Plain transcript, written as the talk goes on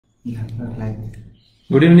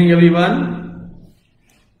Good evening, everyone,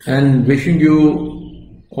 and wishing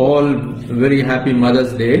you all a very happy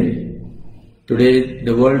Mother's Day. Today,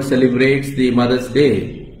 the world celebrates the Mother's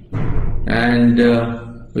Day, and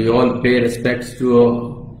we all pay respects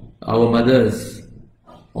to our mothers,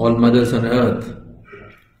 all mothers on earth.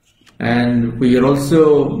 And we are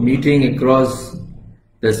also meeting across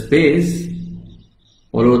the space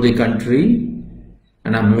all over the country,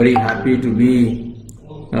 and I'm very happy to be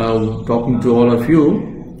talking to all of you.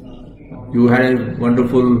 You had a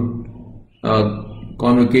wonderful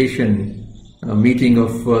convocation, meeting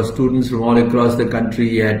of students from all across the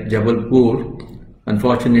country at Jabalpur.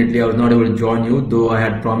 Unfortunately, I was not able to join you, though I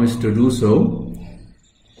had promised to do so.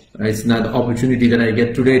 It's another opportunity that I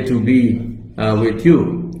get today to be with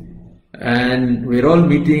you. And we're all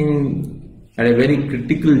meeting at a very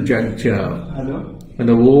critical juncture. When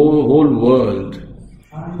the whole world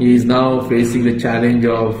is now facing the challenge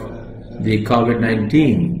of the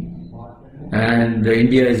COVID-19, and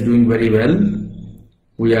India is doing very well.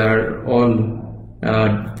 We are all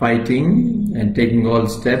fighting and taking all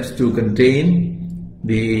steps to contain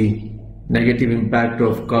the negative impact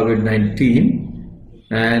of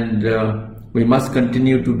COVID-19, and we must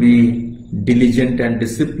continue to be diligent and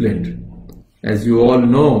disciplined. As you all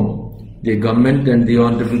know, the government and the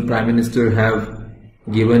Honorable Prime Minister have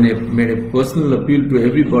made a personal appeal to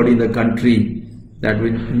everybody in the country that we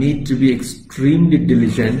need to be extremely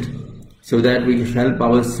diligent so that we help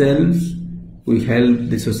ourselves, we help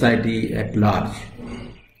the society at large.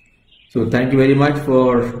 So thank you very much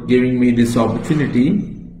for giving me this opportunity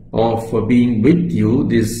of being with you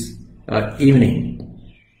this evening.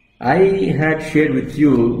 I had shared with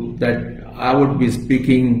you that I would be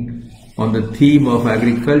speaking on the theme of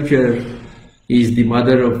agriculture is the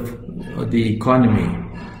mother of the economy.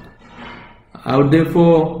 I would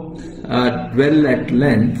therefore dwell at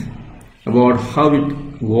length about how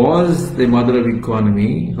it was the mother of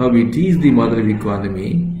economy, how it is the mother of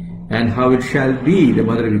economy, and how it shall be the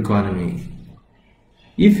mother of economy.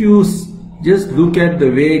 If you just look at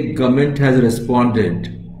the way government has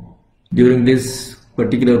responded during this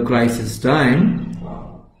particular crisis time,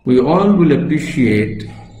 we all will appreciate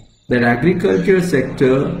that agriculture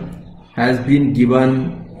sector has been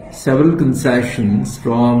given several concessions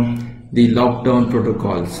from the lockdown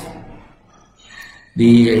protocols.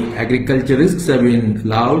 The agriculturists have been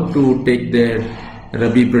allowed to take their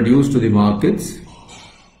rabi produce to the markets.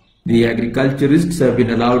 The agriculturists have been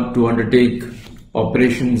allowed to undertake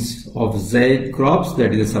operations of zaid crops,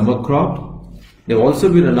 that is a summer crop. They've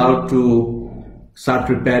also been allowed to start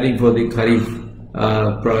preparing for the kharif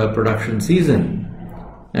production season.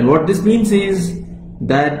 And what this means is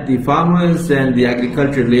that the farmers and the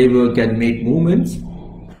agricultural labor can make movements.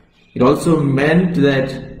 It also meant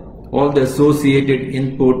that all the associated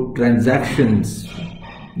input transactions,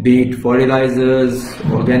 be it fertilizers,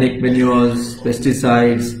 organic manures,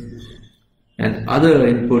 pesticides, and other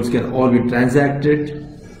inputs can all be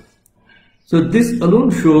transacted. So this alone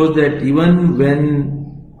shows that even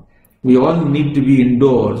when we all need to be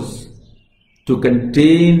indoors to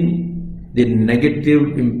contain the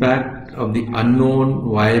negative impact of the unknown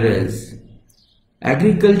virus,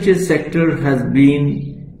 agriculture sector has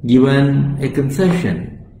been given a concession.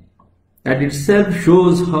 That itself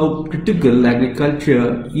shows how critical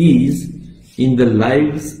agriculture is in the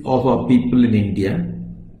lives of our people in India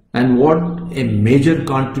and what a major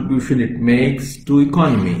contribution it makes to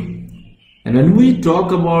economy. And when we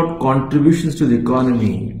talk about contributions to the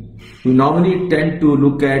economy, we normally tend to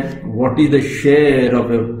look at what is the share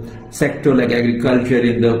of a sector like agriculture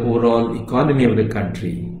in the overall economy of the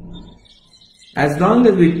country. As long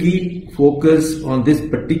as we keep focus on this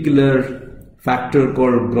particular factor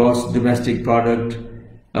called gross domestic product,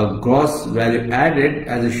 gross value added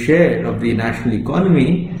as a share of the national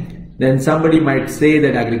economy, then somebody might say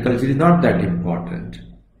that agriculture is not that important.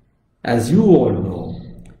 As you all know,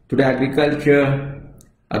 today agriculture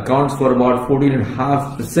accounts for about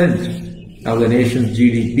 14.5% of the nation's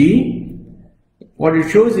GDP. What it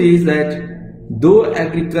shows is that though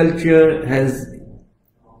agriculture has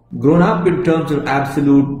grown up in terms of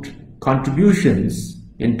absolute contributions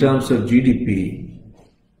in terms of GDP,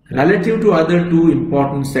 relative to other two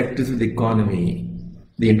important sectors of the economy,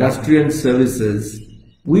 the industry and services,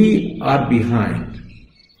 we are behind.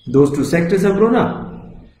 Those two sectors have grown up.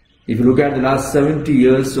 If you look at the last 70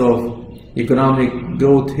 years of economic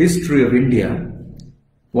growth history of India,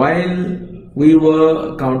 while we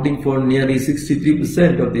were accounting for nearly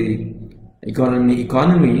 63% of the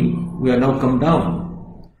economy, we are now come down.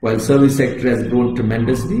 While service sector has grown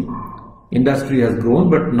tremendously, industry has grown,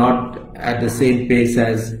 but not at the same pace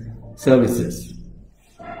as services.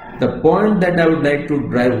 the point that I would like to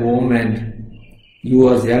drive home, and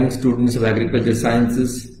you as young students of agriculture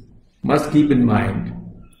sciences must keep in mind,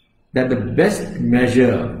 that the best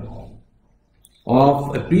measure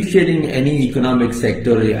of appreciating any economic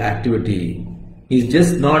sector or activity is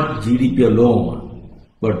just not GDP alone,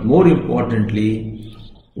 but more importantly,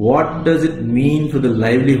 what does it mean for the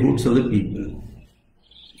livelihoods of the people?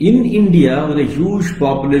 In India, with a huge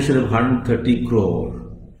population of 130 crore,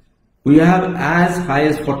 we have as high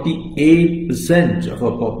as 48% of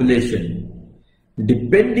our population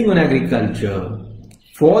depending on agriculture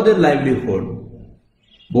for their livelihood,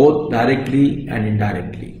 both directly and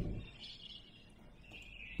indirectly.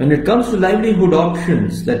 When it comes to livelihood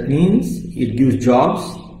options, that means it gives jobs,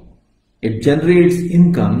 it generates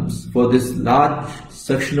incomes for this large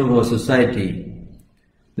section of our society.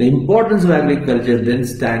 The importance of agriculture then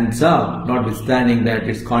stands up, notwithstanding that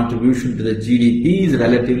its contribution to the GDP is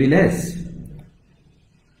relatively less.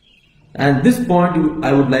 And this point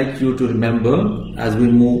I would like you to remember as we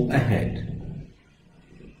move ahead.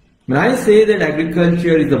 When I say that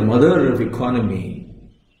agriculture is the mother of economy,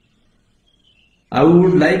 I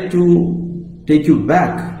would like to take you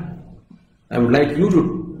back. I would like you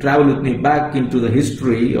to travel with me back into the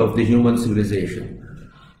history of the human civilization.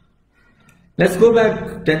 Let's go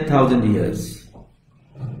back 10,000 years.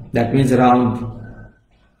 That means around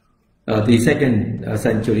the second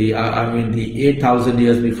century, the 8,000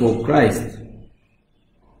 years before Christ.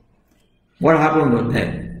 What happened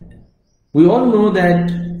then? We all know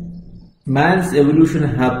that man's evolution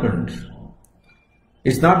happened.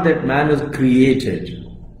 It's not that man was created.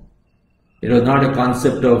 It was not a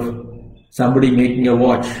concept of somebody making a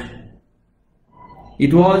watch.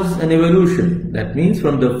 It was an evolution. That means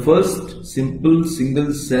from the first simple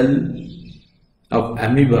single cell of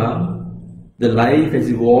amoeba, the life has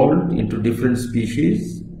evolved into different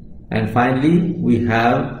species, and finally we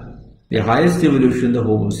have the highest evolution, the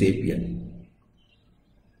Homo sapien.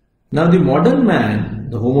 Now the modern man,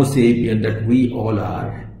 the Homo sapien that we all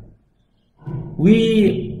are,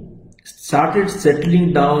 we started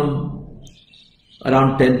settling down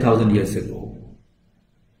around 10,000 years ago.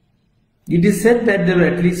 It is said that there were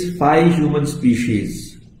at least 5 human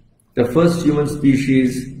species. The first human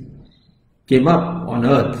species came up on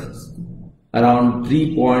Earth around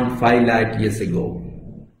 3.5 lakh years ago.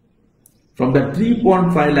 From the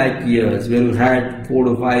 3.5 lakh years, where we had 4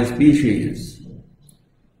 to 5 species,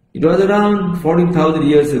 it was around 40,000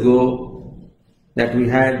 years ago that we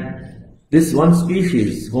had this one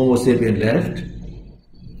species, Homo sapien, left.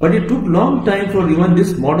 But it took long time for even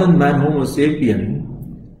this modern man, Homo sapien,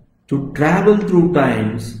 to travel through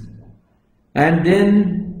times and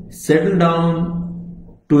then settle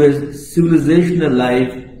down to a civilizational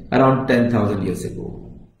life around 10,000 years ago.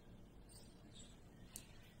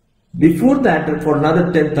 Before that, for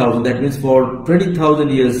another 10,000, that means for 20,000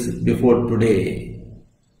 years before today,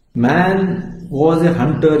 man was a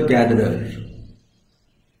hunter-gatherer.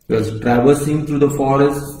 He was traversing through the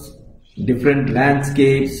forests, different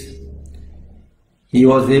landscapes. He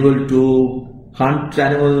was able to hunt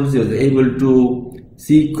animals, he was able to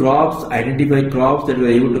see crops, identify crops that were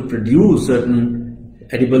able to produce certain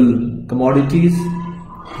edible commodities,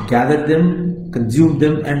 gather them, consume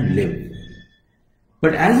them and live.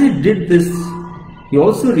 But as he did this, he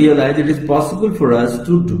also realized it is possible for us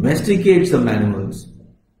to domesticate some animals,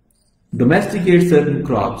 domesticate certain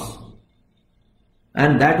crops,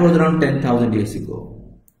 and that was around 10,000 years ago.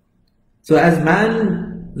 So as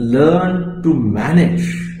man learned to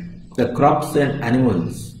manage the crops and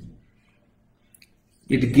animals,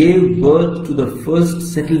 it gave birth to the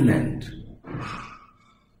first settlement.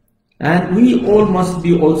 And we all must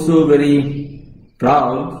be also very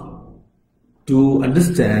proud to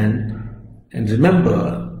understand and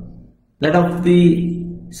remember that of the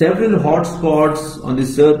several hotspots on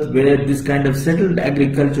this earth where this kind of settled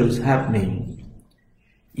agriculture is happening,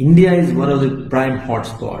 India is one of the prime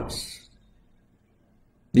hotspots.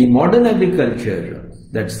 The modern agriculture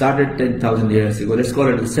that started 10,000 years ago, let's call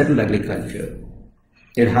it a settled agriculture.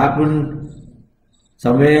 It happened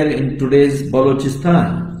somewhere in today's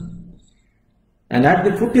Balochistan. And at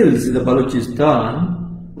the foothills in the Balochistan,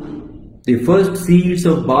 the first seeds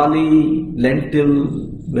of barley,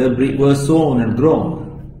 lentil were sown and grown.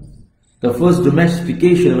 The first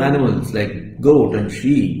domestication of animals like goat and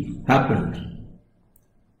sheep happened.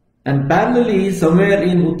 And parallelly, somewhere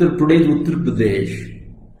in today's Uttar Pradesh,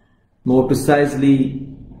 more precisely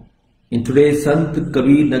in today's Sant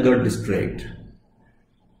Kabir Nagar district,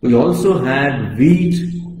 we also had wheat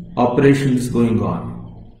operations going on.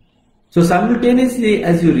 So simultaneously,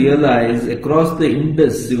 as you realize, across the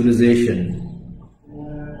Indus civilization,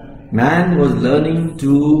 man was learning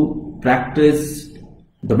to practice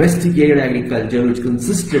domesticated agriculture, which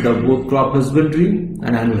consisted of both crop husbandry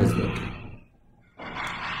and animal husbandry.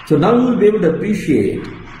 So now you will be able to appreciate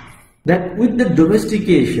that with the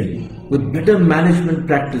domestication, with better management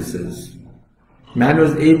practices, man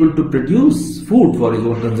was able to produce food for his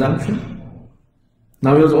own consumption.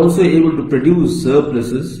 Now he was also able to produce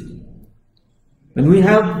surpluses. When we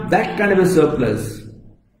have that kind of a surplus,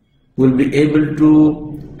 we'll be able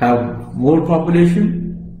to have more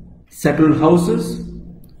population, settled houses,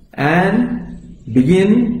 and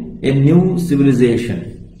begin a new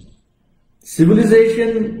civilization.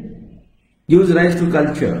 Civilization gives rise to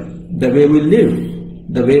culture, the way we live,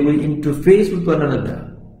 the way we interface with one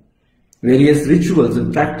another, various rituals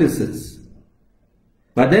and practices.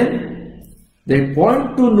 But then they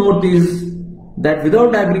point to notice that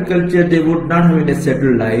without agriculture they would not have a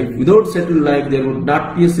settled life, without settled life there would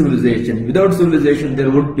not be a civilization, without civilization there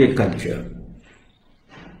would be a culture.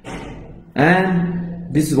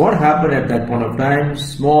 And this is what happened at that point of time: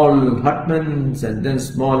 small hutments and then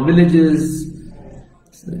small villages,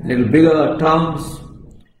 little bigger towns,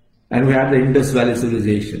 and we had the Indus Valley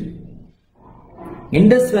civilization.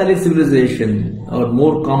 Indus Valley civilization, or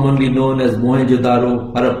more commonly known as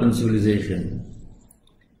Mohenjo-daro Harappan civilization,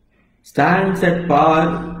 stands at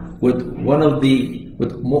par with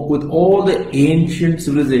with all the ancient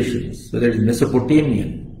civilizations, whether it is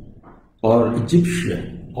Mesopotamian or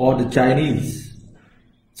Egyptian or the Chinese.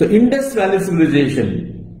 So Indus Valley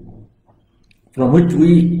civilization, from which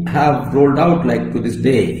we have rolled down to this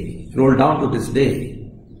day,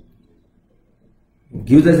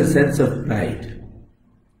 gives us a sense of pride.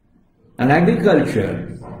 And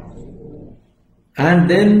agriculture and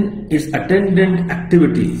then its attendant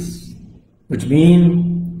activities, which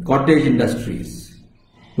mean cottage industries,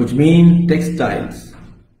 which mean textiles,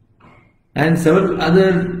 and several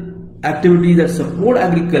other activities that support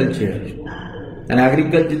agriculture, and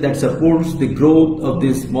agriculture that supports the growth of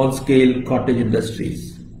these small-scale cottage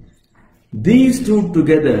industries. These two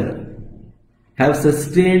together have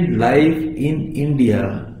sustained life in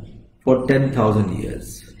India for 10,000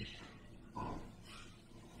 years.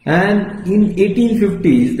 And in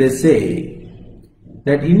 1850s, they say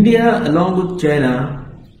that India, along with China,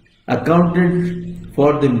 accounted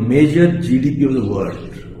for the major GDP of the world.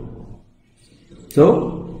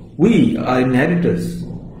 So, we are inheritors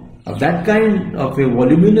of that kind of a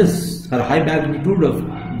voluminous or high magnitude of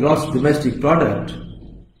gross domestic product,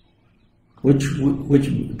 which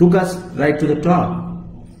took us right to the top.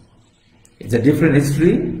 It's a different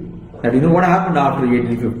history. And you know what happened after the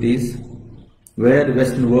 1850s? Where the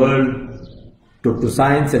Western world took to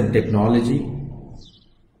science and technology,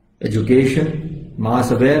 education, mass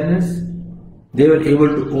awareness, they were able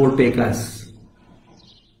to overtake us.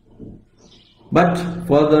 But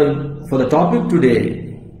for the topic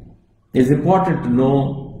today, it is important to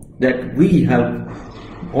know that we have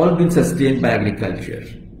all been sustained by agriculture.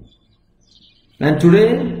 And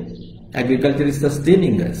today, agriculture is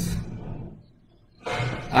sustaining us.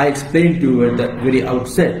 I explained to you at the very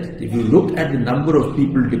outset, if you look at the number of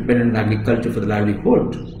people dependent on agriculture for the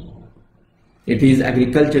livelihood, it is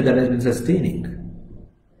agriculture that has been sustaining.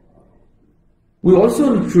 We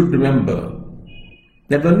also should remember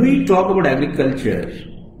that when we talk about agriculture,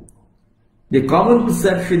 the common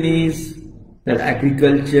perception is that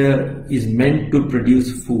agriculture is meant to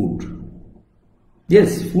produce food.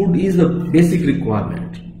 Yes, food is a basic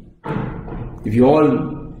requirement. If you all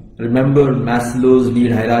remember Maslow's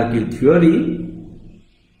need hierarchy theory,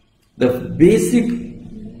 the basic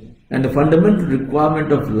and the fundamental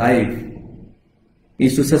requirement of life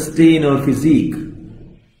is to sustain our physique,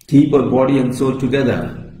 keep our body and soul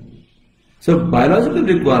together. So biological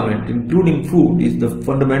requirement, including food, is the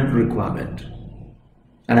fundamental requirement,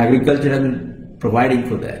 and agriculture has been providing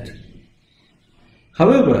for that.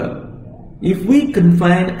 However, if we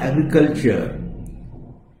confine agriculture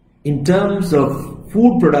in terms of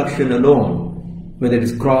food production alone, whether it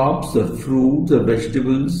is crops or fruits or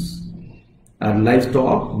vegetables or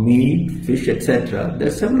livestock, meat, fish, etc., there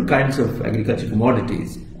are several kinds of agricultural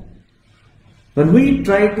commodities. When we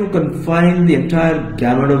try to confine the entire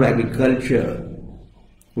gamut of agriculture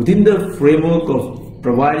within the framework of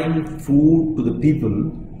providing food to the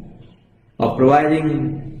people or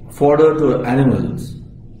providing fodder to animals,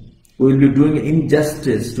 we will be doing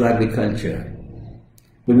injustice to agriculture.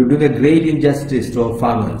 We will be doing a great injustice to our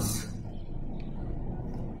farmers.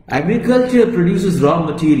 Agriculture produces raw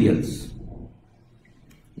materials.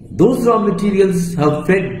 Those raw materials have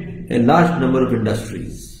fed a large number of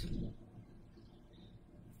industries.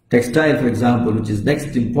 Textile, for example, which is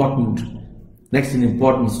next in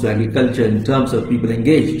importance to agriculture in terms of people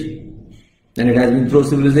engaged. and it has been through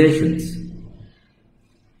civilizations.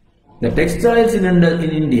 The textiles in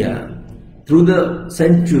India through the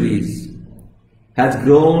centuries has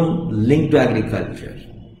grown linked to agriculture.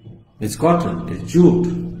 It's cotton, it's jute,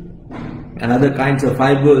 and other kinds of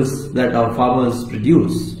fibers that our farmers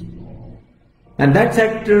produce. And that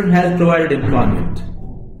sector has provided employment.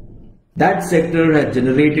 That sector has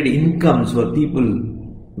generated incomes for people,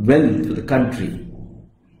 wealth to the country.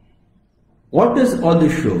 What does all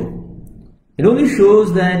this show? It only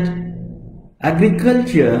shows that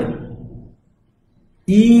agriculture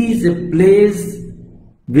is a place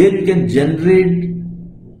where you can generate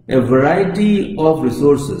a variety of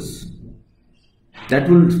resources that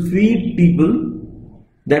will feed people,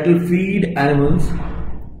 that will feed animals,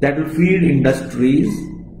 that will feed industries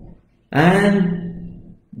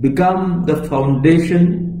and become the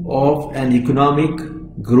foundation of an economic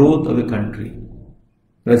growth of a country,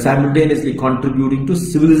 while simultaneously contributing to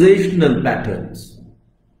civilizational patterns.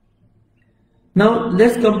 Now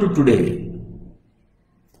let's come to today.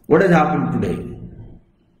 What has happened today?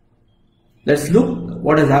 Let's look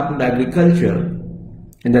what has happened to agriculture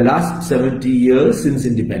in the last 70 years since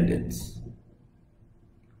independence.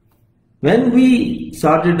 When we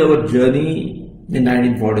started our journey in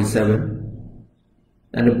 1947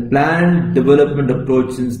 and a planned development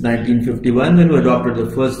approach since 1951, when we adopted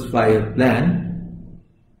the first 5-year plan,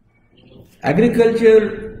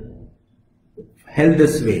 agriculture held the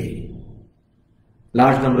sway.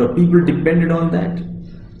 Large number of people depended on that.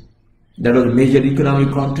 That was a major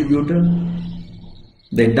economic contributor.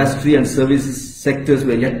 The industry and services sectors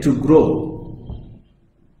were yet to grow.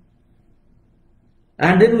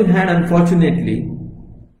 And then we had, unfortunately,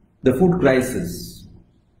 the food crisis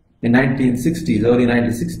in 1960s, early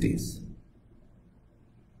 1960s.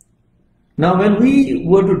 Now, when we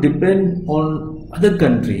were to depend on other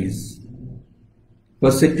countries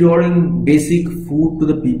for securing basic food to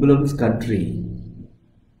the people of this country,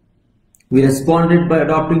 we responded by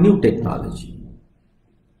adopting new technology.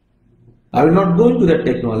 I will not go into that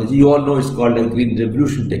technology. You all know it's called a Green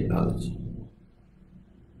Revolution technology.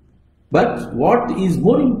 But what is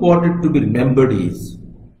more important to be remembered is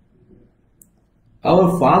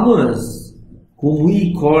our farmers, whom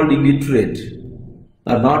we call illiterate,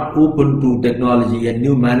 are not open to technology and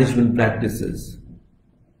new management practices.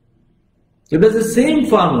 It was the same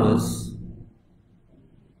farmers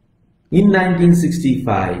in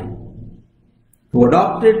 1965 who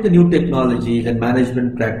adopted the new technologies and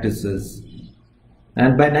management practices,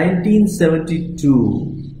 and by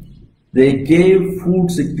 1972 they gave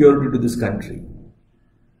food security to this country.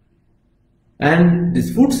 And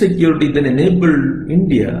this food security then enabled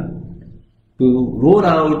India to roll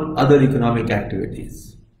out other economic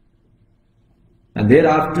activities. And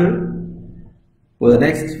thereafter, for the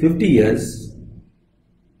next 50 years,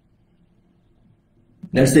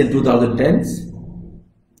 let's say in 2010s,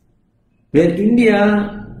 where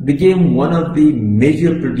India became one of the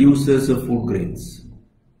major producers of food grains.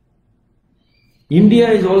 India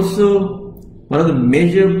is also one of the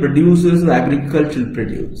major producers of agricultural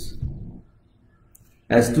produce.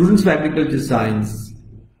 As students of agriculture science,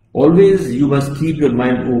 always you must keep your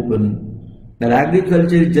mind open that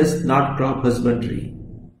agriculture is just not crop husbandry.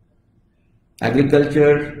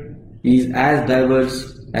 Agriculture is as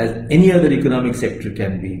diverse as any other economic sector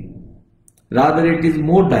can be. Rather, it is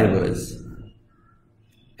more diverse.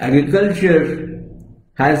 Agriculture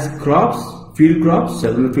has crops, field crops,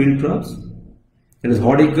 several field crops. It is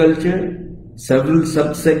horticulture, several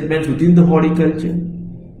sub-segments within the horticulture.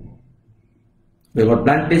 We have got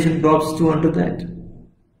plantation crops too under that.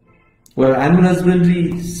 We have animal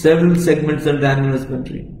husbandry, several segments under animal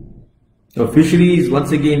husbandry. Fisheries,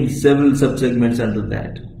 once again, several sub-segments under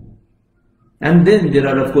that. And then there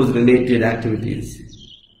are, of course, related activities.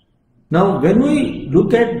 Now, when we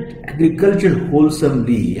look at agriculture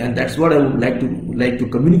wholesomely, and that's what I would like to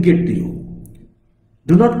communicate to you,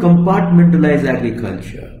 do not compartmentalize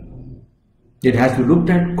agriculture. It has to be looked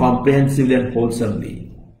at comprehensively and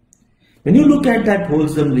wholesomely. When you look at that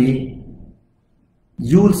wholesomely,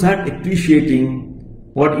 you will start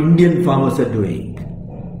appreciating what Indian farmers are doing,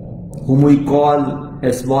 whom we call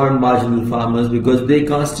as small and marginal farmers because they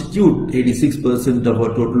constitute 86% of our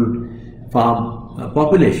total farm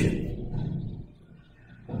population.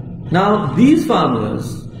 Now, these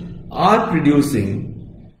farmers are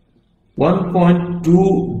producing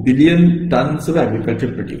 1.2 billion tons of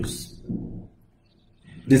agricultural produce.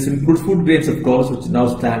 This includes food grains, of course, which now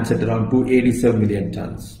stands at around 287 million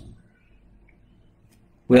tons.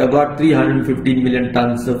 We have got 315 million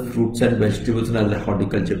tons of fruits and vegetables and other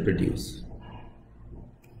horticulture produce.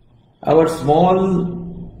 Our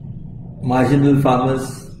small marginal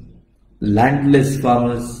farmers landless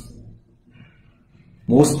farmers,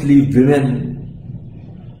 mostly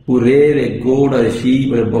women who rear a goat or a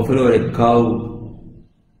sheep or a buffalo or a cow.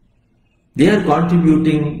 They are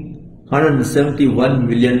contributing 171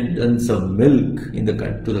 million tons of milk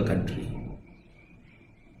to the country.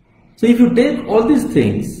 So if you take all these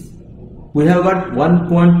things, we have got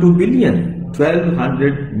 1.2 billion,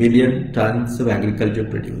 1200 million tons of agriculture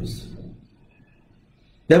produce.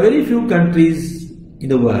 There are very few countries in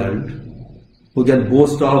the world who can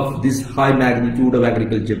boast of this high magnitude of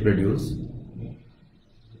agriculture produce.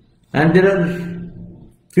 And there are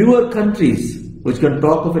fewer countries which can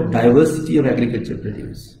talk of a diversity of agriculture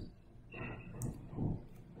produce.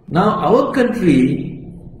 Now our country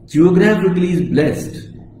geographically is blessed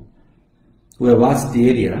with a vast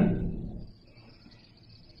area.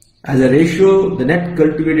 As a ratio, the net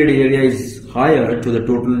cultivated area is higher to the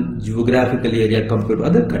total geographical area compared to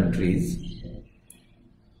other countries.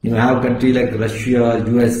 You have countries like Russia,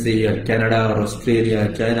 USA, or Canada, or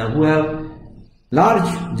Australia, China, who have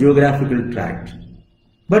large geographical tract.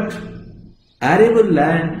 But arable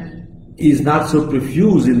land is not so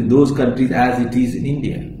profuse in those countries as it is in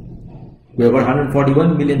India. We have about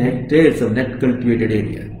 141 million hectares of net cultivated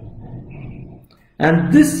area.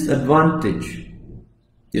 And this advantage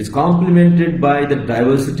is complemented by the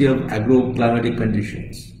diversity of agroclimatic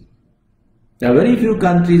conditions. There are very few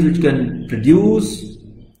countries which can produce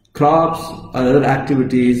crops or other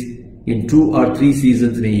activities in 2 or 3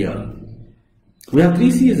 seasons in a year. We have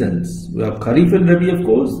 3 seasons. We have Kharif and Rabi, of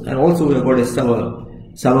course, and also we have got a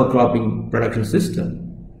summer cropping production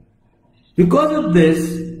system. Because of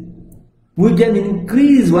this, we can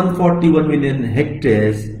increase 141 million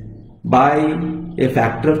hectares by a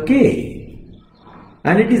factor of K.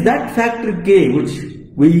 And it is that factor K which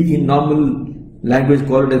we in normal language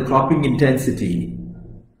call it as cropping intensity.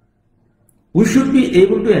 We should be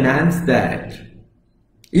able to enhance that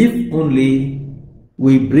if only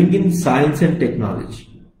we bring in science and technology.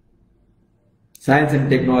 Science and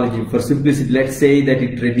technology, for simplicity, let's say that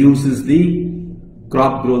it reduces the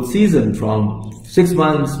crop growth season from 6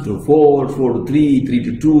 months to 4, 4 to 3, 3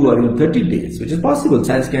 to 2, or even 30 days, which is possible.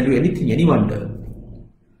 Science can do anything, any wonder.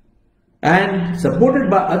 And supported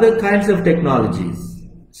by other kinds of technologies,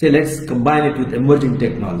 say let's combine it with emerging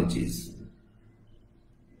technologies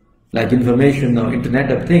like information or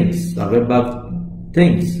Internet of Things or Web of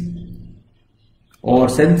Things or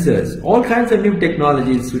sensors, all kinds of new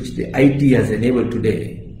technologies which the IT has enabled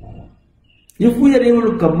today. If we are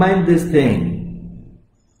able to combine this thing,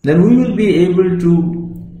 then we will be able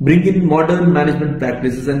to bring in modern management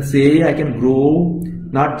practices and say I can grow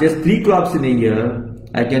not just 3 crops in a year,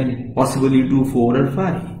 I can possibly do 4 or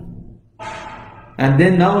 5. And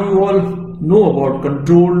then now you all know about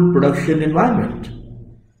controlled production environment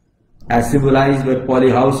as symbolized by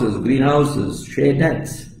polyhouses, greenhouses, shade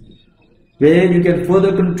nets, where you can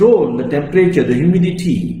further control the temperature, the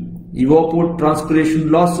humidity,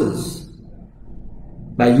 evapotranspiration losses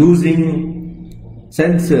by using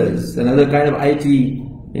sensors and other kind of IT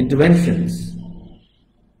interventions.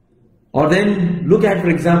 Or then look at, for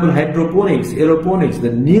example, hydroponics, aeroponics,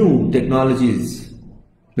 the new technologies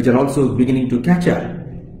which are also beginning to catch up.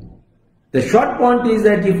 The short point is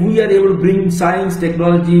that if we are able to bring science,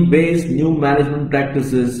 technology based new management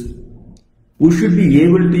practices, we should be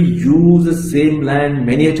able to use the same land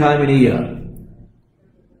many a time in a year.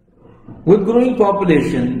 With growing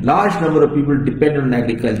population, large number of people depend on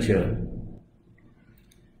agriculture.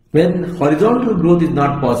 When horizontal growth is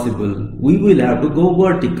not possible, we will have to go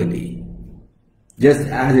vertically. Just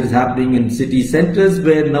as it is happening in city centers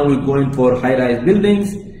where now we're going for high-rise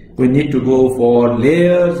buildings, we need to go for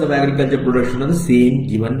layers of agriculture production on the same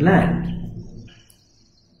given land.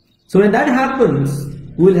 So when that happens,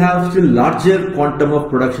 we will have still larger quantum of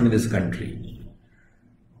production in this country.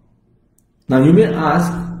 Now you may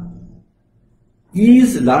ask,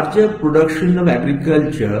 is larger production of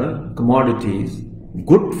agriculture commodities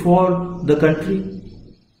good for the country?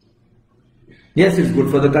 Yes, it's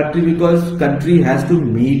good for the country because country has to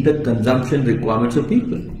meet the consumption requirements of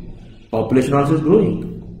people. Population also is growing.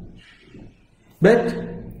 But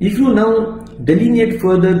if you now delineate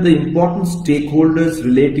further the important stakeholders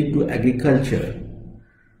relating to agriculture,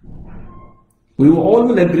 we all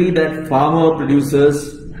will agree that farmer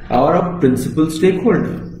producers are a principal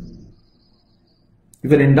stakeholder.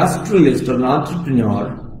 If an industrialist or an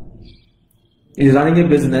entrepreneur is running a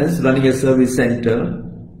business, running a service center,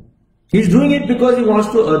 he's doing it because he wants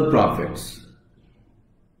to earn profits.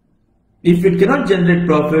 If it cannot generate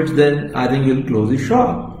profits, then I think he'll close his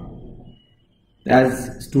shop.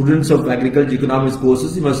 As students of agriculture economics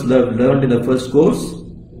courses, you must have learned in the first course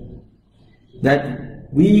that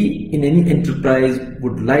we in any enterprise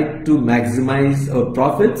would like to maximize our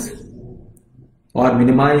profits or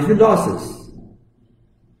minimize the losses.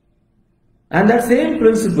 And that same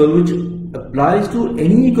principle which applies to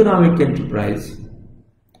any economic enterprise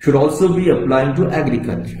should also be applying to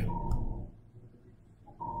agriculture.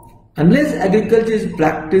 Unless agriculture is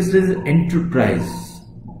practiced as an enterprise,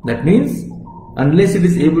 that means unless it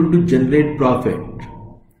is able to generate profit,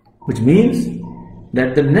 which means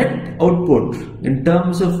that the net output in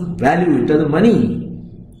terms of value, in terms of money,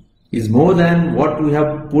 is more than what we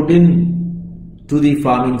have put in to the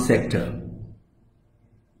farming sector,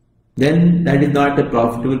 then that is not a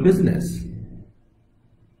profitable business.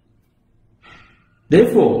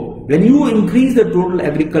 Therefore, when you increase the total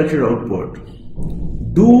agricultural output,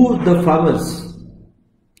 do the farmers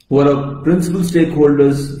who are principal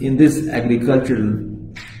stakeholders in this agricultural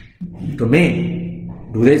domain,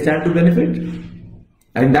 do they stand to benefit?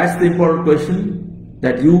 And that's the important question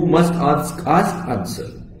that you must answer.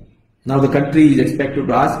 Now the country is expected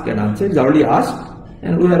to ask and answer. It's already asked,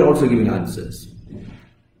 and we are also giving answers.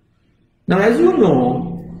 Now, as you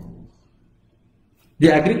know,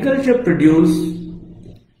 the agriculture produce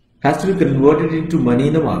has to be converted into money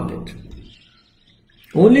in the market.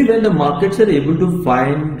 Only when the markets are able to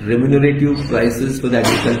find remunerative prices for the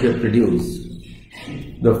agriculture produce,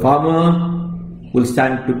 the farmer will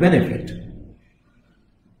stand to benefit.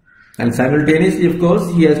 And simultaneously, of course,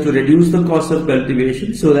 he has to reduce the cost of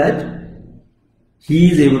cultivation so that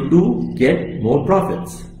he is able to get more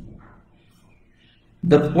profits.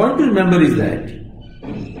 The point to remember is that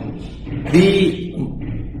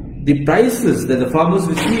the prices that the farmers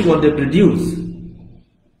receive what they produce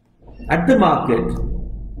at the market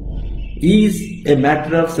is a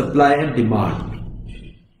matter of supply and demand.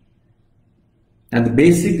 And the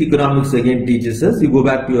basic economics again teaches us, you go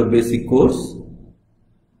back to your basic course,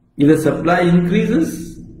 if the supply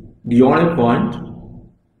increases beyond a point,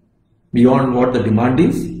 beyond what the demand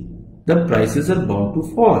is, the prices are bound to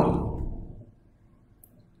fall.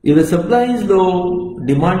 If the supply is low,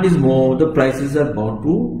 demand is more, the prices are bound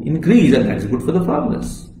to increase, and that's good for the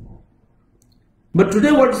farmers. But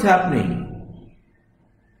today what is happening?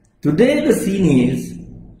 Today the scene is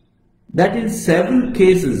that in several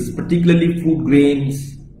cases, particularly food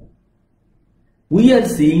grains, we are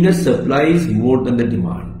seeing that supply is more than the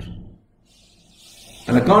demand,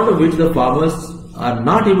 on account of which the farmers are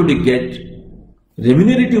not able to get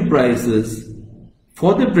remunerative prices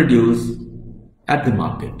for the produce at the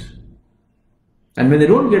market. And when they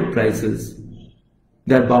don't get prices,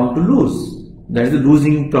 they are bound to lose. That is a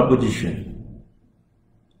losing proposition.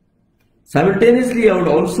 Simultaneously, I would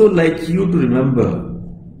also like you to remember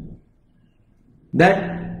that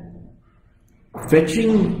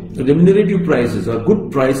fetching remunerative prices or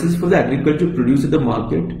good prices for the agriculture produce at the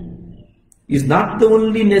market is not the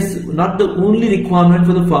only requirement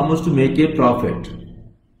for the farmers to make a profit.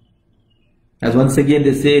 As once again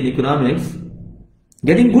they say in economics,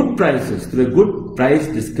 getting good prices through a good price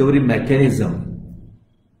discovery mechanism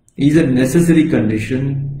is a necessary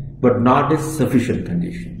condition but not a sufficient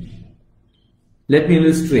condition. Let me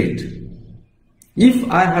illustrate. If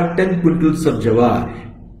I have 10 quintals of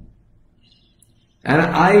jawar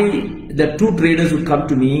and the two traders would come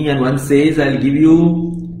to me and one says, I'll give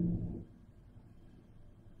you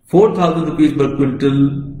 4,000 rupees per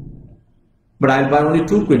quintal, but I'll buy only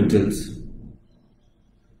 2 quintals.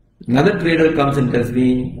 Another trader comes and tells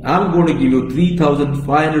me, I'm going to give you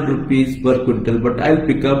 3,500 rupees per quintal, but I'll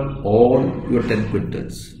pick up all your 10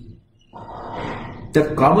 quintals.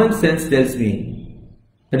 The common sense tells me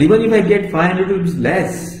that even if I get 500 rupees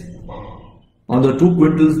less on the 2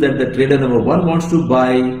 quintals that the trader number 1 wants to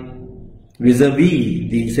buy vis-a-vis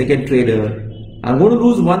the second trader, I'm going to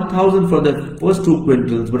lose 1,000 for the first 2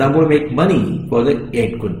 quintals, but I'm going to make money for the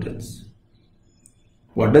 8 quintals.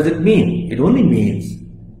 What does it mean? It only means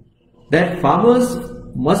that farmers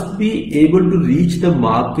must be able to reach the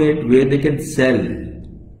market where they can sell,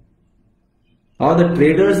 or the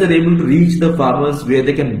traders are able to reach the farmers where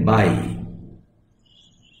they can buy.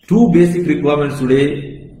 Two basic requirements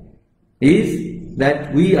today is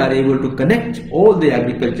that we are able to connect all the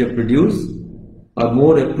agriculture produce, or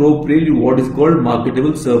more appropriately what is called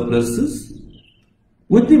marketable surpluses,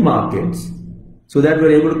 with the markets, so that we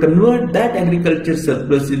are able to convert that agriculture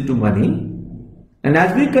surplus into money. And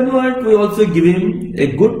as we convert, we also give him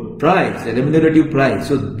a good price, a remunerative price.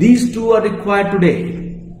 So these two are required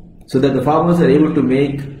today, so that the farmers are able to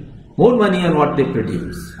make more money on what they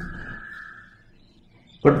produce.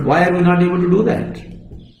 But why are we not able to do that?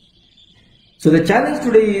 So the challenge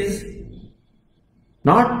today is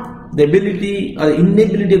not the ability or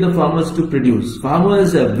inability of the farmers to produce.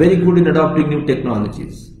 Farmers are very good in adopting new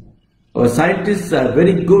technologies. Our scientists are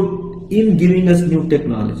very good in giving us new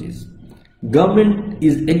technologies. Government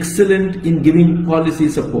is excellent in giving policy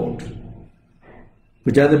support,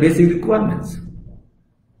 which are the basic requirements.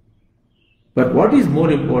 But what is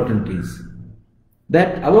more important is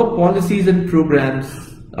that our policies and programs,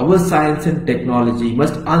 our science and technology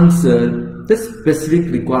must answer the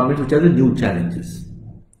specific requirements, which are the new challenges.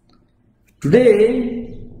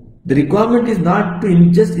 Today, the requirement is not to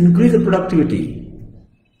just increase the productivity.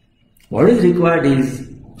 What is required is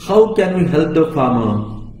how can we help the farmer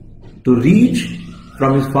to reach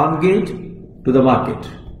from his farm gate to the market.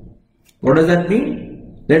 What does that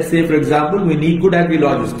mean? Let's say, for example, we need good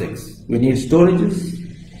agri-logistics. We need storages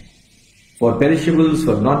for perishables,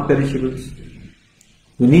 for non-perishables.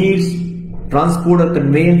 We need transport or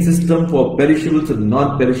conveyance system for perishables and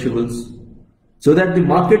non-perishables, so that the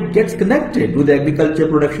market gets connected with the agriculture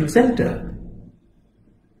production center.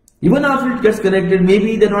 Even after it gets connected,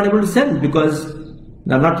 maybe they're not able to sell because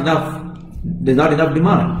there's not enough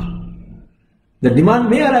demand. The demand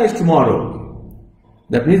may arise tomorrow.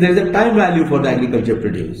 That means there is a time value for the agriculture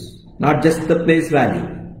produce, not just the place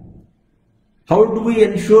value. How do we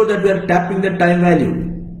ensure that we are tapping the time value?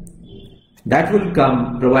 That will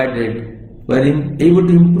come provided we are able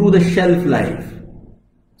to improve the shelf life.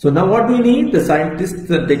 So now what do we need? The scientists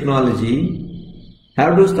and technology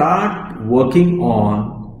have to start working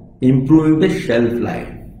on improving the shelf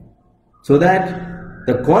life, so that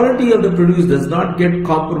the quality of the produce does not get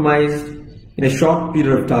compromised in a short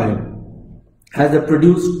period of time, as the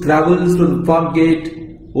produce travels from the farm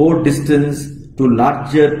gate or distance to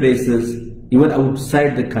larger places, even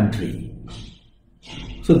outside the country.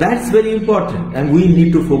 So that's very important, and we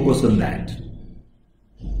need to focus on that.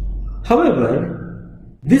 However,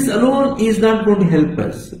 this alone is not going to help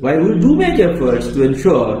us. While we do make efforts to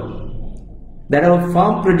ensure that our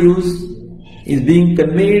farm produce is being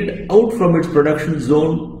conveyed out from its production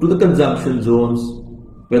zone to the consumption zones,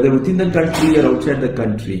 whether within the country or outside the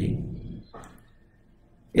country,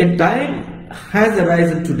 a time has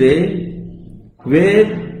arisen today where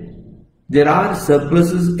there are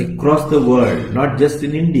surpluses across the world, not just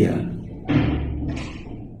in India.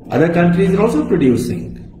 Other countries are also producing.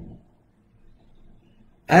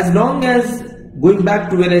 As long as, going back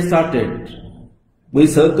to where I started, we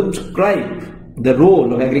circumscribe the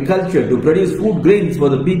role of agriculture to produce food grains for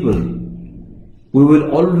the people, we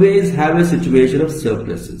will always have a situation of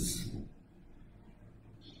surpluses.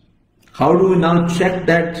 How do we now check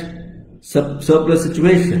that surplus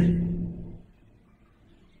situation?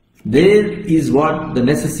 There is what the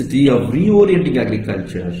necessity of reorienting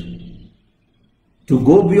agriculture to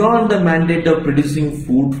go beyond the mandate of producing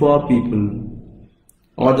food for people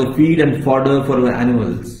or the feed and fodder for our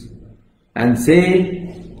animals, and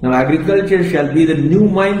say, now agriculture shall be the new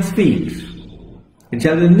mine's feed. It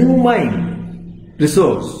shall be the new mine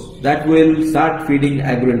resource that will start feeding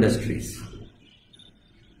agro-industries.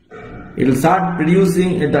 It will start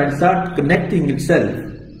producing, it will start connecting itself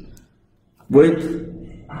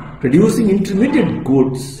with producing intermediate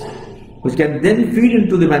goods which can then feed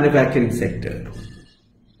into the manufacturing sector.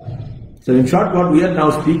 So in short, what we are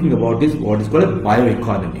now speaking about is what is called a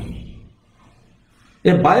bioeconomy. A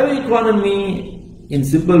bioeconomy, in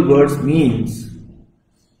simple words, means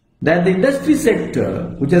that the industry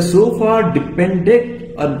sector, which has so far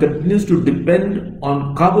depended and continues to depend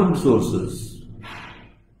on carbon resources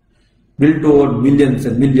built over millions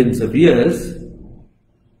and millions of years,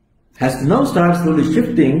 has to now start slowly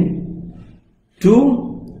shifting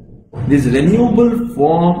to this renewable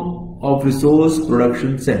form of resource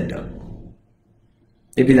production center.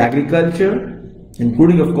 It is agriculture,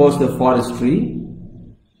 including of course the forestry,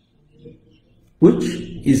 which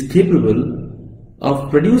is capable of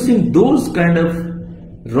producing those kind of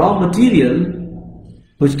raw material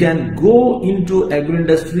which can go into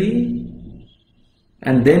agro-industry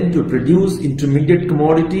and then to produce intermediate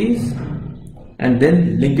commodities and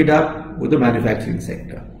then link it up with the manufacturing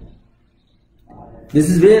sector. This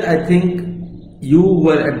is where I think you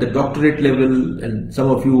were at the doctorate level and some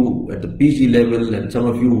of you at the PG level and some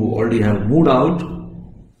of you who already have moved out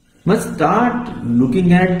must start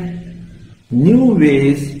looking at new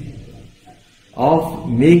ways of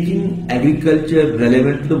making agriculture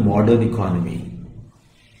relevant to the modern economy.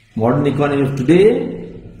 Modern economy of today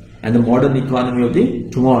and the modern economy of the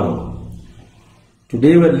tomorrow.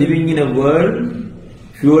 Today we are living in a world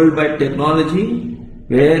fueled by technology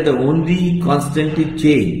where the only constant is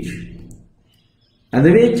change. And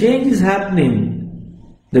the way change is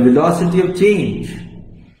happening, the velocity of change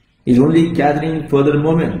is only gathering further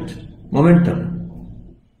momentum.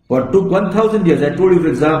 What took 1000 years, I told you for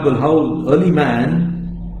example how early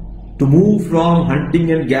man to move from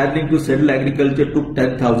hunting and gathering to settle agriculture took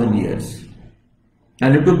 10,000 years.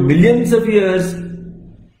 And it took millions of years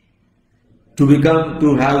to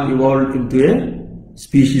have evolved into a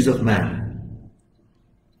species of man.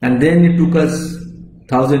 And then it took us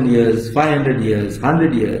 1000 years, 500 years,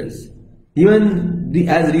 100 years, even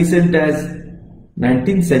as recent as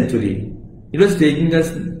 19th century, it was taking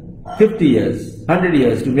us 50 years, 100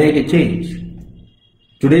 years to make a change.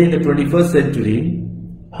 Today in the 21st century,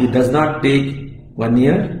 it does not take 1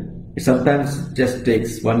 year, it sometimes just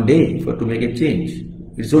takes 1 day to make a change.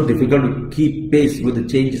 It's so difficult to keep pace with the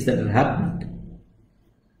changes that are happening.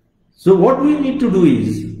 So what we need to do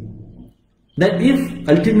is that if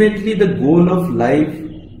ultimately the goal of life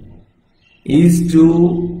is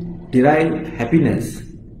to derive happiness,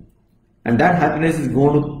 and that happiness is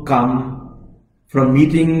going to come from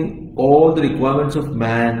meeting all the requirements of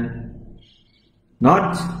man,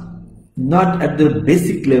 not at the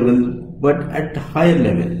basic level, but at a higher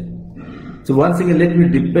level. So once again, let me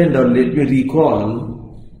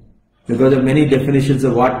recall, because there are many definitions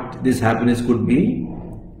of what this happiness could be.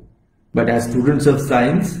 But as students of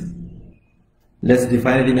science, let's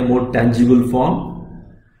define it in a more tangible form.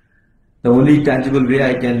 The only tangible way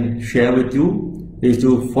I can share with you is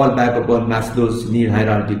to fall back upon Maslow's need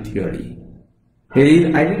hierarchy theory. He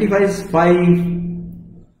identifies 5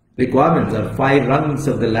 requirements or 5 rungs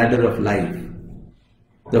of the ladder of life.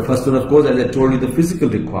 The first one, of course, as I told you, the physical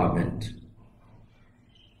requirement.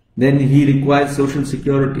 Then he requires social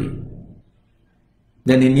security.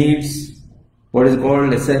 Then he needs what is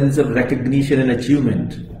called a sense of recognition and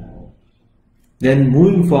achievement. Then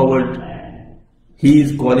moving forward, he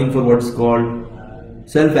is calling for what's called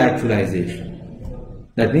self-actualization.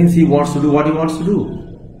 That means he wants to do what he wants to do.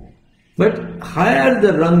 But higher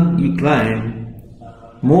the rung you climb,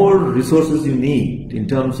 more resources you need in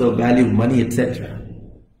terms of value, money, etc.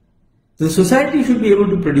 The society should be able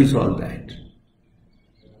to produce all that.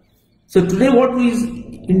 So today what is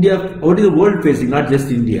the world facing, not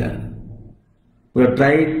just India? We have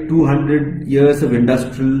tried 200 years of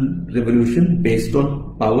industrial revolution based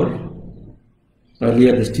on power.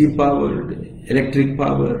 Earlier the steam power, electric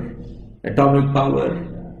power, atomic power,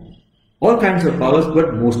 all kinds of powers,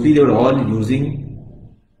 but mostly they were all using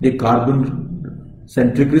the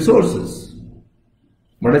carbon-centric resources.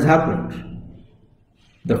 What has happened?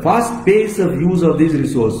 The fast pace of use of these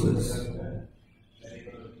resources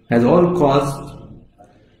has all caused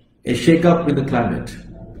a shake-up in the climate.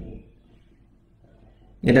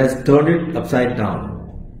 It has turned it upside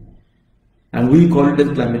down, and we call it as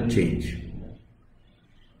climate change.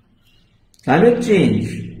 Climate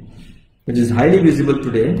change, which is highly visible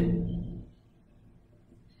today,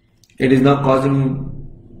 it is now causing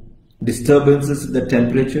disturbances in the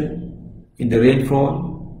temperature, in the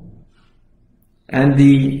rainfall, and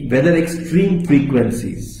the weather extreme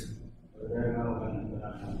frequencies.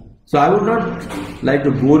 So I would not like to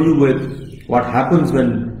bore you with what happens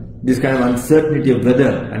when this kind of uncertainty of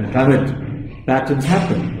weather and climate patterns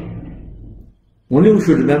happen. Only we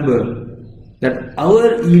should remember that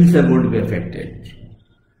our yields are going to be affected.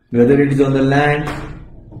 Whether it is on the land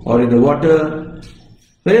or in the water,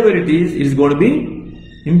 wherever it is going to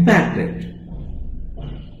be impacted.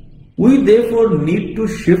 We therefore need to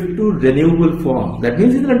shift to renewable forms. That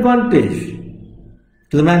means it's an advantage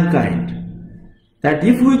to the mankind. That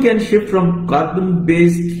if we can shift from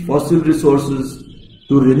carbon-based fossil resources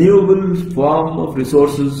to renewable form of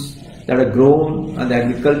resources that are grown on the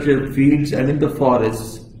agricultural fields and in the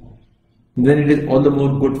forests, then it is all the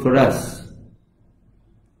more good for us,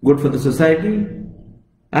 good for the society,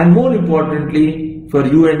 and more importantly for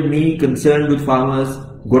you and me concerned with farmers,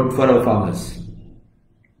 good for our farmers.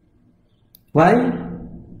 Why?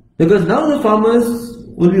 Because now the farmers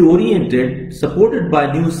will be oriented, supported by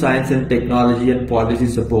new science and technology and policy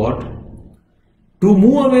support, to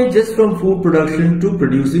move away just from food production to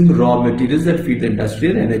producing raw materials that feed the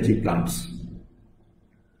industrial energy plants.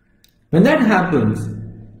 When that happens,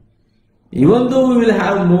 even though we will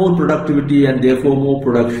have more productivity and therefore more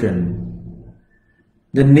production,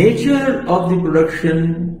 the nature of the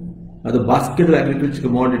production or the basket of agricultural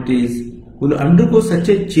commodities will undergo such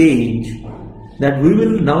a change that we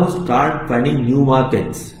will now start finding new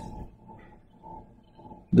markets.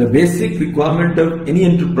 The basic requirement of any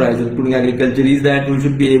enterprise, including agriculture, is that we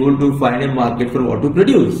should be able to find a market for what we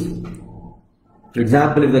produce. For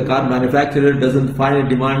example, if the car manufacturer doesn't find a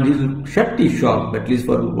demand, he will shut his shop at least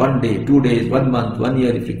for 1 day, 2 days, 1 month, 1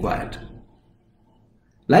 year if required.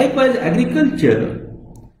 Likewise, agriculture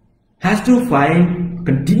has to find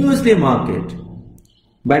continuously a market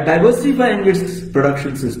by diversifying its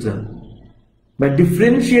production system, by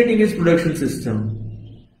differentiating its production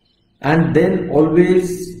system, and then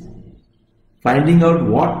always finding out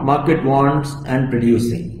what market wants and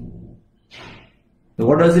producing. So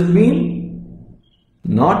what does it mean?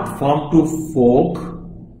 Not farm to fork,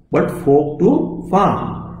 but fork to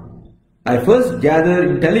farm. I first gather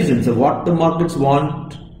intelligence of what the markets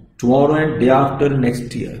want tomorrow and day after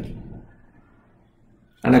next year.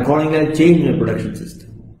 And accordingly I change my production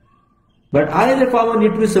system. But I as a farmer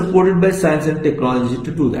need to be supported by science and technology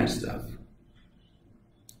to do that stuff.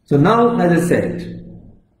 So now, as I said,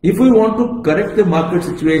 if we want to correct the market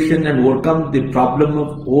situation and overcome the problem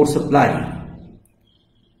of oversupply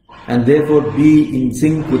and therefore be in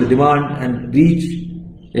sync with the demand and reach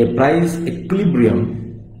a price equilibrium,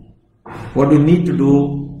 what we need to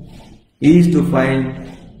do is to find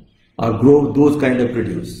or grow those kind of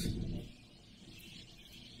produce.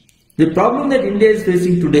 The problem that India is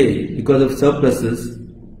facing today because of surpluses,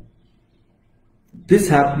 this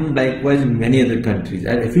happened likewise in many other countries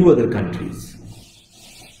and a few other countries.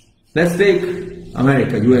 Let's take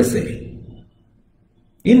America, USA.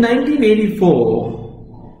 In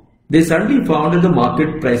 1984, they suddenly found that the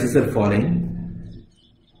market prices are falling,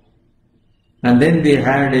 and then they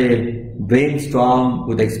had a brainstorm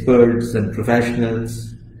with experts and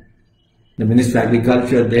professionals. The Minister of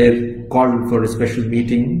Agriculture there called for a special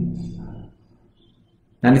meeting.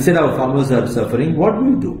 And he said, our farmers are suffering, what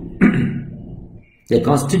will we do? They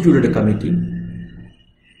constituted a committee.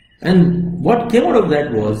 And what came out of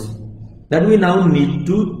that was that we now need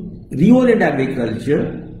to reorient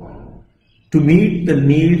agriculture to meet the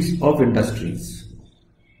needs of industries.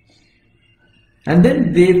 And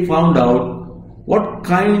then they found out what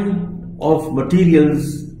kind of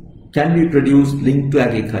materials can be produced linked to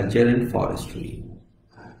agriculture and forestry.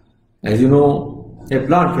 As you know, a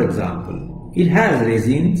plant, for example, it has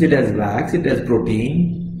resins, it has wax, it has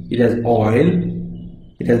protein, it has oil,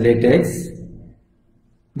 it has latex.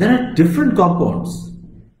 There are different compounds.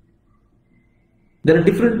 There are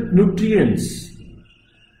different nutrients.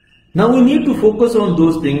 Now we need to focus on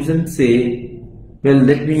those things and say, well,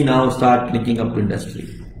 let me now start linking up to industry.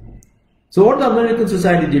 So what the American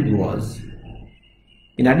society did was,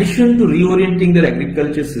 in addition to reorienting their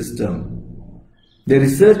agriculture system, the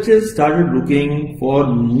researchers started looking for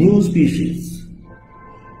new species.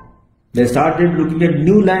 They started looking at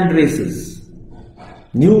new land races,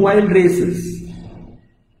 new wild races.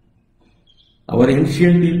 Our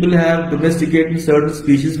ancient people have domesticated certain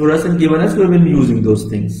species for us and given us, we have been using those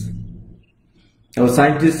things. Our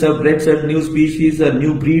scientists have bred certain new species or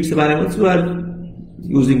new breeds of animals who are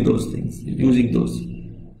using those things,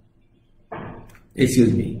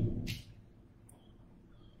 Excuse me.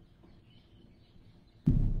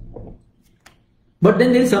 But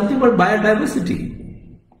then there is something about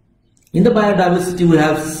biodiversity. In the biodiversity, we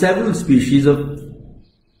have several species of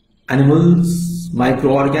animals,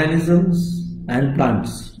 microorganisms, and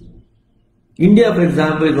plants. India, for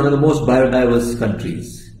example, is one of the most biodiverse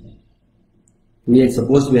countries. We are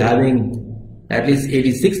supposed to be having at least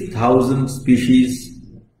 86,000 species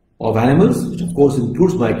of animals, which of course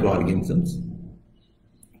includes microorganisms.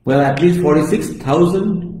 We have at least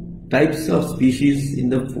 46,000 types of species in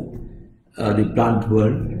the plant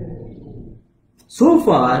world. So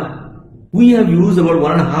far, we have used about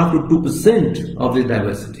 1.5 to 2% of this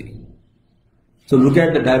diversity. So look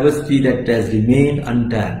at the diversity that has remained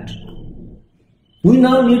untapped. We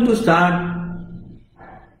now need to start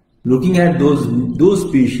looking at those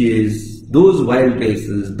species, those wild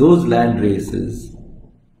races, those land races,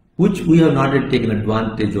 which we have not yet taken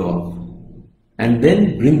advantage of, and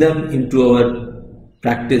then bring them into our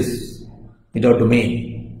practice, into our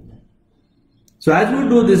domain. So as we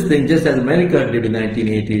do this thing, just as America did in the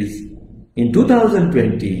 1980s, in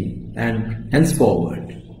 2020 and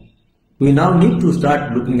henceforward, we now need to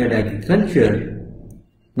start looking at agriculture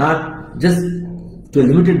not just to a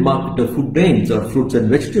limited market of food grains or fruits and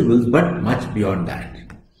vegetables, but much beyond that.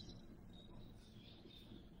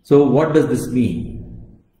 So what does this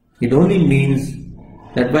mean? It only means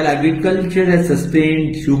that while agriculture has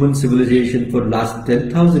sustained human civilization for the last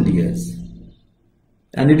 10,000 years,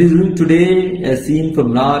 and it is doing today as seen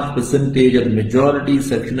from large percentage of the majority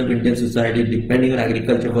section of Indian society depending on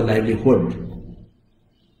agriculture for livelihood,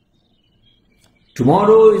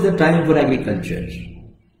 tomorrow is the time for agriculture,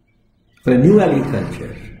 for a new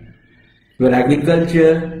agriculture, where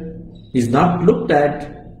agriculture is not looked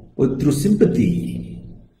at through sympathy.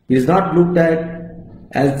 It is not looked at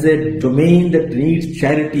as a domain that needs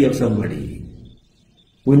charity of somebody.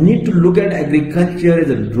 We need to look at agriculture as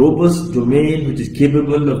a robust domain which is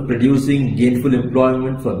capable of producing gainful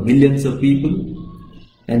employment for millions of people,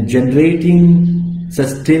 and generating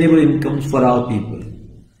sustainable incomes for our people.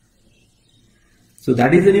 So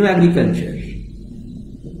that is the new agriculture.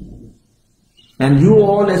 And you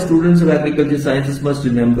all as students of agriculture sciences must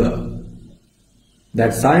remember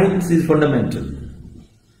that science is fundamental.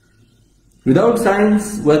 Without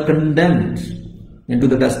science, we are condemned into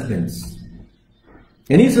the dustbins.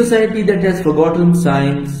 Any society that has forgotten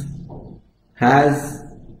science has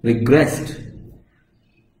regressed.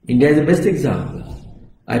 India is the best example.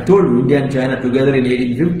 I told you, India and China together in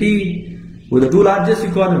 1850 were the two largest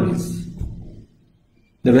economies.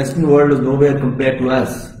 The Western world was nowhere compared to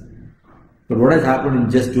us. But what has happened in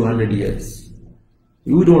just 200 years?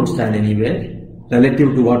 You don't stand anywhere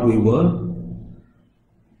relative to what we were.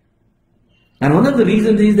 And one of the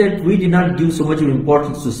reasons is that we did not give so much of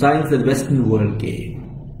importance to science that the Western world gave.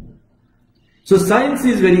 So science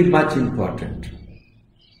is very much important.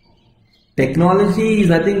 Technology is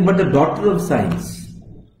nothing but the daughter of science.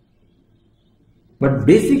 But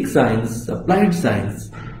basic science, applied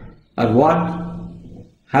science, are what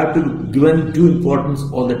have to be given due importance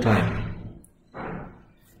all the time.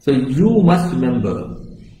 So you must remember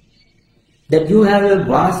that you have a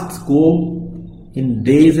vast scope in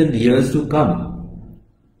days and years to come.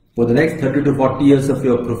 For the next 30 to 40 years of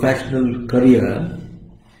your professional career,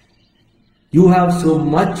 you have so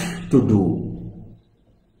much to do.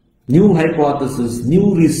 New hypotheses,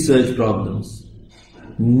 new research problems,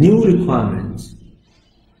 new requirements.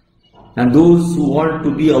 And those who want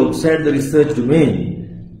to be outside the research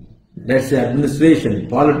domain, let's say administration,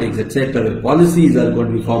 politics, etc., policies are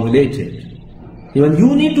going to be formulated. Even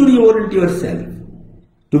you need to reorient yourself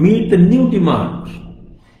to meet the new demand.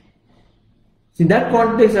 In that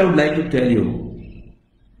context, I would like to tell you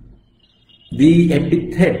the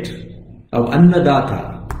epithet of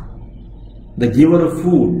Annadata, the giver of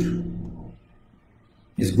food,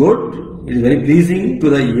 is good, it is very pleasing to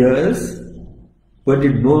the ears, but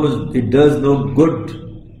it does no good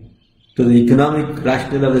to the economic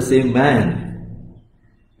rationale of the same man.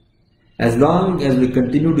 As long as we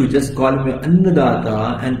continue to just call him an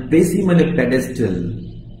Annadata and place him on a pedestal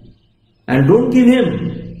and don't give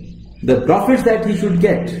him the profits that he should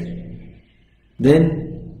get,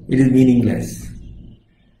 then it is meaningless.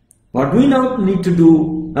 What we now need to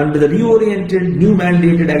do under the reoriented, new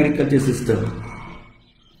mandated agriculture system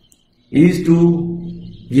is to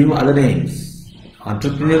give him other names.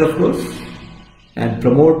 Entrepreneur, of course, and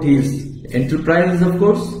promote his enterprises, of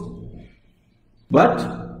course. But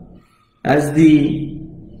as the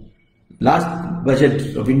last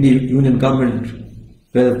budget of Indian Union government,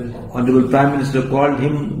 where Honorable Prime Minister called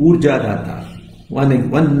him Urjadata,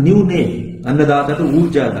 one new name, Annadata to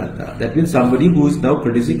Urjadata. That means somebody who is now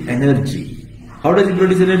producing energy. How does he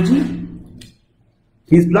produce energy?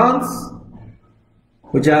 His plants,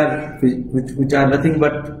 which are nothing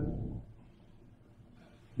but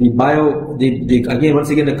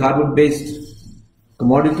the carbon-based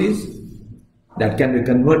commodities that can be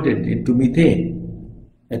converted into methane,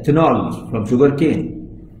 ethanol from sugarcane.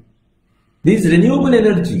 This renewable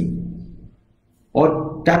energy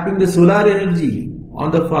or tapping the solar energy on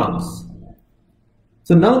the farms.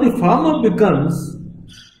 So now the farmer becomes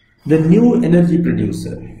the new energy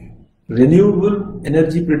producer, renewable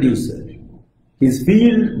energy producer. His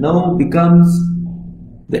field now becomes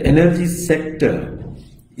the energy sector,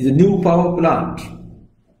 is a new power plant.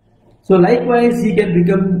 So likewise he can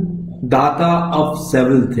become data of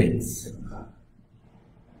several things.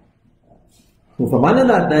 So from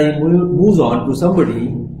Annadata he moves on to somebody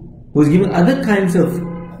who is giving other kinds of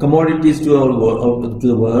commodities to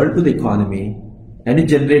the world, to the economy, and is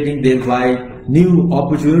generating thereby new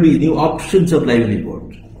opportunities, new options of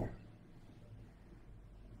livelihood.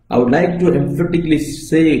 I would like to emphatically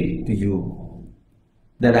say to you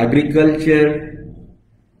that agriculture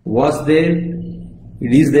was there,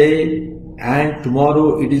 it is there, and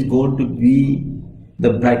tomorrow it is going to be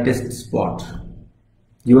the brightest spot.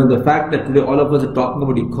 Given the fact that today all of us are talking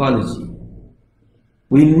about ecology,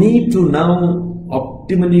 we need to now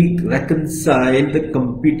optimally reconcile the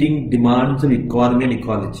competing demands of economy and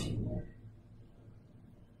ecology.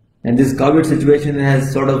 And this COVID situation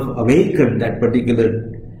has sort of awakened that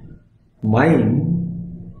particular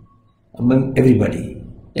mind among everybody.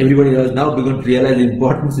 Everybody has now begun to realize the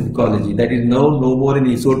importance of ecology. That is now no more an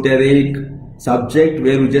esoteric subject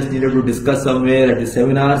where we just needed to discuss somewhere at the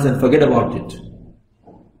seminars and forget about it.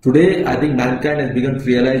 Today, I think mankind has begun to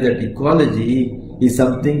realize that ecology is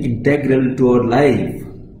something integral to our life.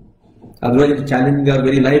 Otherwise, it's challenging our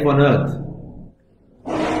very life on earth.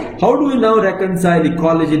 How do we now reconcile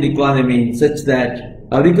ecology and economy such that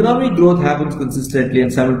our economic growth happens consistently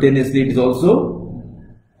and simultaneously it is also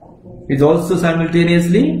is also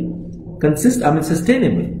simultaneously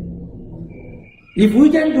sustainable. If we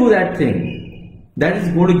can do that thing, that is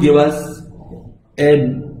going to give us a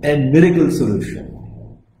miracle solution.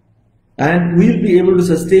 And we'll be able to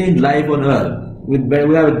sustain life on Earth.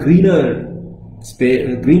 We'll have a greener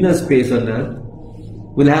space on Earth.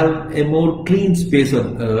 We'll have a more clean space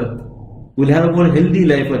on Earth. We'll have a more healthy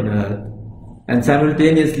life on Earth. And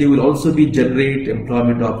simultaneously will also generate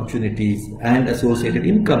employment opportunities and associated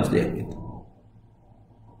incomes therewith.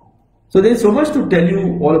 So there is so much to tell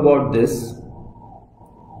you all about this.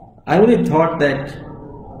 I only thought that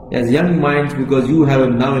as young minds, because you have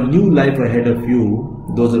now a new life ahead of you,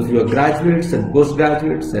 those of you who are graduates and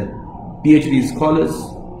postgraduates and PhD scholars,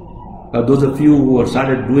 those of you who have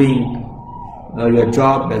started doing your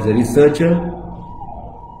job as a researcher,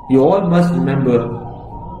 you all must remember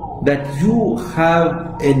that you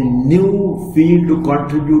have a new field to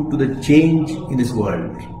contribute to the change in this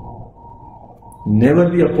world. Never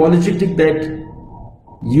be apologetic that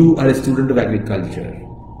you are a student of agriculture.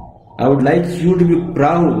 I would like you to be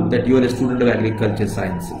proud that you are a student of agriculture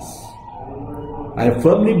sciences. I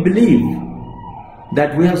firmly believe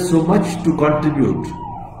that we have so much to contribute.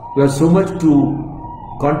 We have so much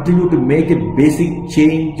to contribute to make a basic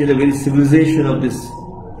change in the very civilization of this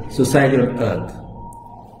society on earth.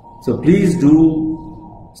 So please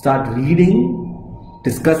do start reading,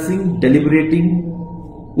 discussing, deliberating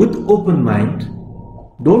with open mind.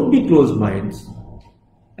 Don't be closed minds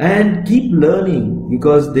and keep learning,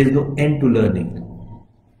 because there is no end to learning.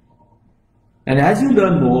 And as you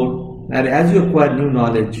learn more and as you acquire new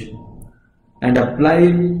knowledge and apply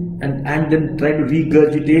it and then try to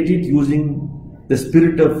regurgitate it using the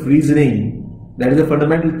spirit of reasoning, that is the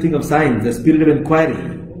fundamental thing of science, the spirit of inquiry,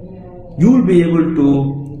 you will be able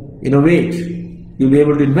to innovate, you will be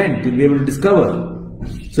able to invent, you will be able to discover.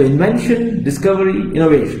 So invention, discovery,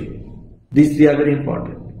 innovation, these three are very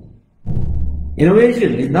important.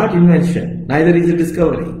 Innovation is not invention, neither is it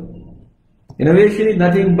discovery. Innovation is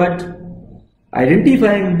nothing but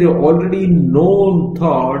identifying the already known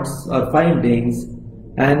thoughts or findings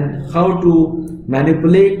and how to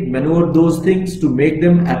maneuver those things to make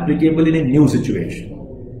them applicable in a new situation.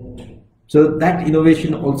 So that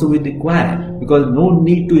innovation also will require, because no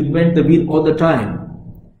need to invent the wheel all the time.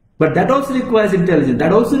 But that also requires intelligence,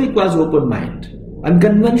 that also requires open mind,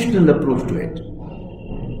 unconventional approach to it.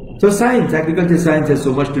 So science, agriculture science has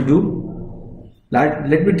so much to do. Let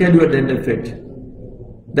me tell you at the end of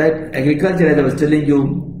it, that agriculture, as I was telling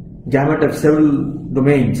you, gamut of several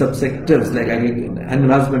domains, subsectors like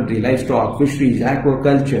animal husbandry, livestock, fisheries,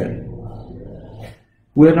 aquaculture.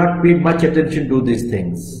 We have not paid much attention to these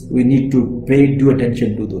things. We need to pay due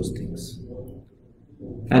attention to those things.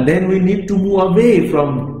 And then we need to move away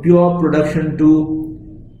from pure production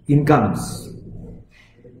to incomes.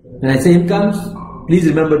 When I say incomes, please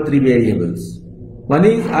remember three variables. One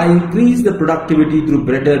is I increase the productivity through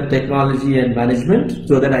better technology and management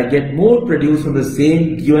so that I get more produce from the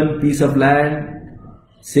same given piece of land,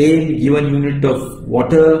 same given unit of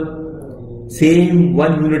water, same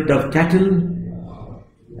 1 unit of cattle,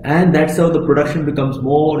 and that's how the production becomes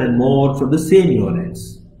more and more from the same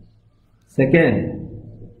units. Second,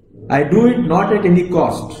 I do it not at any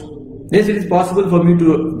cost. Yes, it is possible for me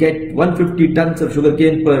to get 150 tons of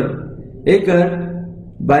sugarcane per acre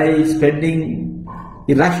by spending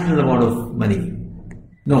irrational amount of money.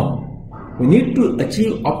 No, we need to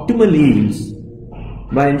achieve optimal yields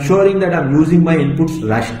by ensuring that I'm using my inputs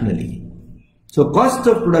rationally. So cost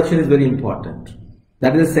of production is very important.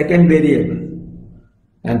 That is the second variable.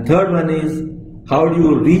 And third one is, how do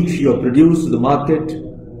you reach your produce to the market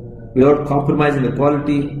without compromising the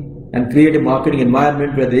quality and create a marketing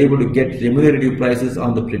environment where they're able to get remunerative prices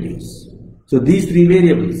on the produce. So these three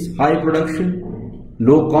variables, high production,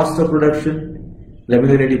 low cost of production,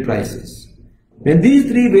 remunerative prices. When these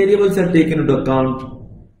three variables are taken into account,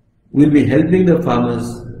 we'll be helping the farmers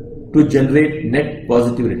to generate net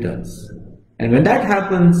positive returns. And when that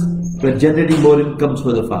happens, we're generating more incomes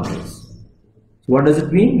for the farmers. So what does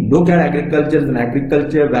it mean? Look at agriculture as an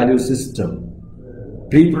agriculture value system.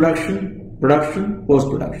 Pre-production, production,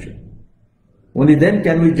 post-production. Only then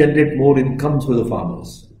can we generate more incomes for the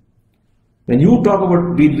farmers. When you talk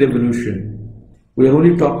about green revolution, we are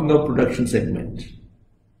only talking of production segment.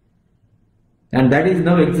 And that is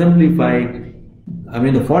now exemplified. I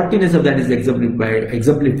mean, the faultiness of that is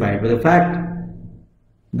exemplified by the fact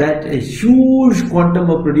that a huge quantum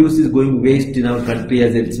of produce is going waste in our country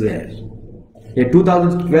as elsewhere. A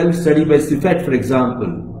 2012 study by CIFET, for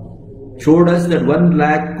example, showed us that 1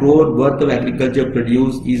 lakh crore worth of agriculture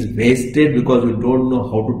produce is wasted because we don't know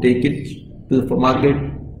how to take it to the market.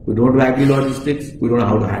 We don't do agri-logistics, we don't know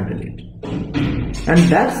how to handle it. And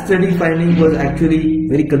that study finding was actually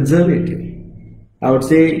very conservative. I would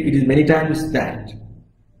say it is many times that.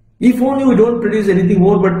 If only we don't produce anything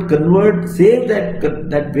more but convert, save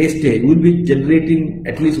that wastage, we will be generating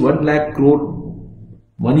at least 1 lakh crore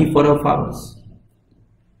money for our farmers.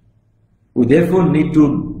 We therefore need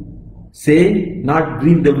to say not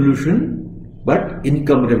green revolution but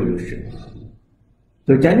income revolution.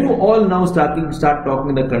 So can you all now start talking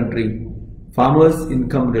in the country, farmers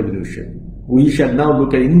income revolution. We shall now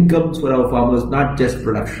look at incomes for our farmers, not just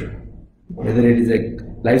production. Whether it is a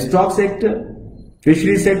livestock sector,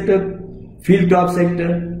 fishery sector, field crop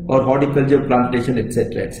sector, or horticulture, plantation,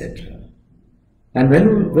 etc., etc. And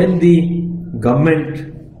when the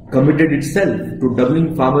government committed itself to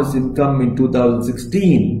doubling farmers' income in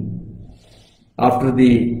 2016, after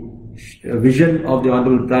the vision of the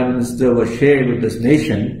Honorable Prime Minister was shared with this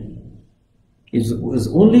nation, it was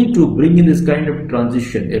only to bring in this kind of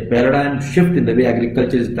transition, a paradigm shift in the way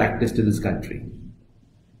agriculture is practiced in this country.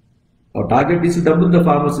 Our target is to double the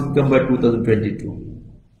farmers' income by 2022.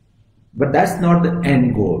 But that's not the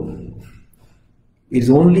end goal. It's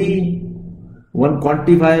only one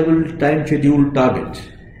quantifiable time schedule target.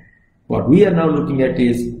 What we are now looking at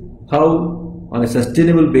is how, on a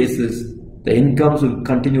sustainable basis, the incomes will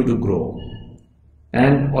continue to grow.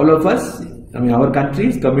 And all of us, our country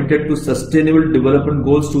is committed to Sustainable Development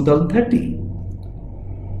Goals 2030.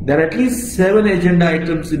 There are at least 7 agenda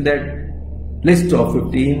items in that list of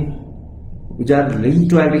 15 which are linked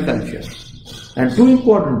to agriculture. And 2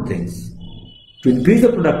 important things: to increase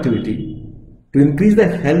the productivity, to increase the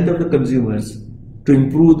health of the consumers, to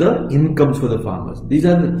improve the incomes for the farmers. These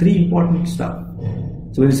are the 3 important stuff.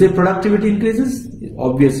 So when you say productivity increases,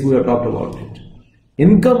 obviously we have talked about it.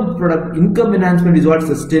 Income enhancement is what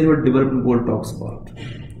Sustainable Development Goal talks about.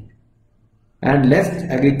 And lest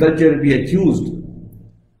agriculture be accused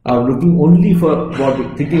of looking only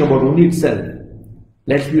thinking about only itself,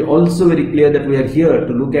 let's be also very clear that we are here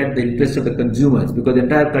to look at the interests of the consumers, because the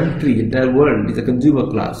entire country, the entire world is a consumer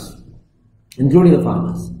class, including the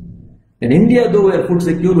farmers. In India, though we are food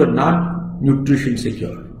secure, we are not nutrition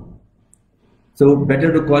secure. So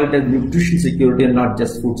better to call it as nutrition security and not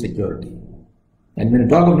just food security. And when you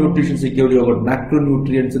talk of nutrition security, you have got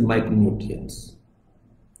macronutrients and micronutrients.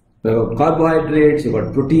 You have got carbohydrates, you have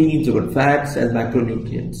got proteins, you have got fats as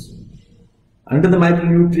macronutrients. Under the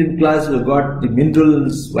micronutrient class, you have got the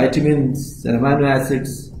minerals, vitamins, and amino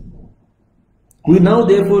acids. We now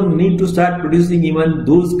therefore need to start producing even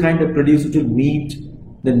those kind of produce which will meet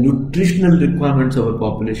the nutritional requirements of our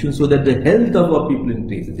population, so that the health of our people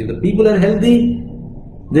increases. If the people are healthy,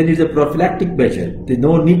 then it's a prophylactic measure. There's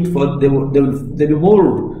no need for, there'll be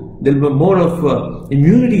more of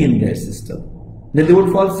immunity in their system. Then they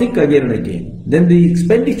won't fall sick again and again. Then the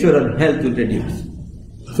expenditure on health will reduce.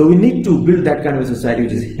 So we need to build that kind of a society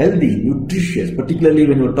which is healthy, nutritious, particularly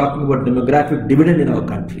when we're talking about demographic dividend in our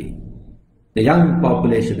country. The young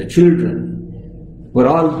population, the children, we're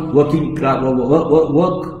all working class,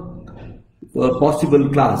 possible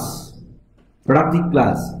class, productive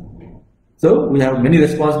class. So we have many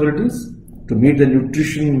responsibilities to meet the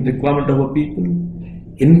nutrition requirement of our people,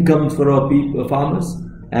 incomes for our people, farmers,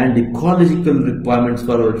 and ecological requirements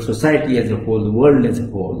for our society as a whole, the world as a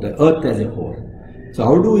whole, the earth as a whole. So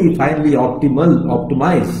how do we finally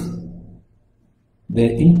optimize the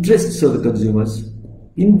interests of the consumers,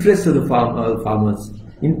 interests of the farmers,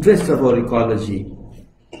 interests of our ecology?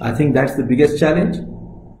 I think that's the biggest challenge.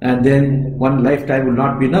 And then one lifetime will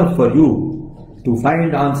not be enough for you to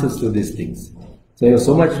find answers to these things. So you have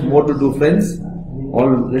so much more to do, friends.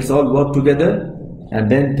 Let's all work together and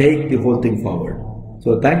then take the whole thing forward.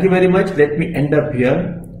 So thank you very much. Let me end up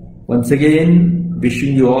here. Once again,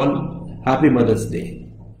 wishing you all Happy Mother's Day.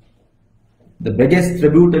 The biggest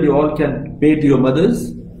tribute that you all can pay to your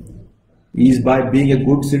mothers is by being a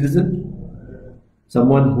good citizen,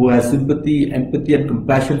 someone who has sympathy, empathy and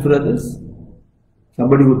compassion for others,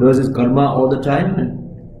 somebody who does his karma all the time and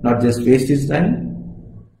not just waste his time.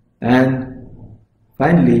 And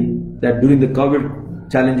finally, that during the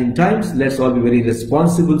COVID challenging times, let's all be very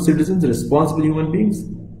responsible citizens, responsible human beings.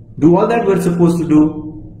 Do all that we're supposed to do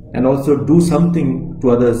and also do something to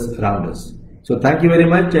others around us. So thank you very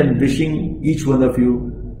much and wishing each one of you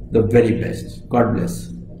the very best. God bless.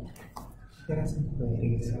 There are some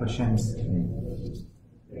questions.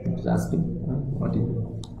 Just asking. What is it?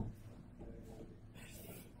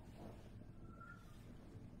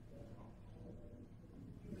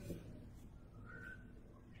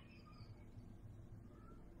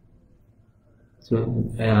 So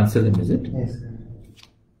I answer them, is it? Yes.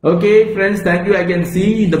 Okay, friends, thank you. I can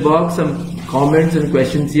see in the box some comments and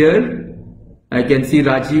questions here. I can see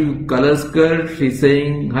Rajiv Kalaskar, she's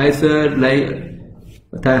saying, hi sir,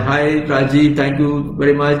 hi Rajiv, thank you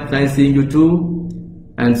very much, nice seeing you too.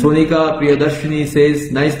 And Sonika Priyadarshini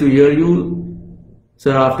says, nice to hear you,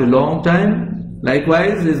 sir, after a long time.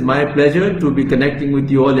 Likewise, it's my pleasure to be connecting with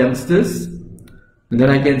you all youngsters. And then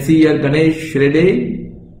I can see here Ganesh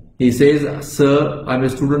Reddy. He says, sir, I'm a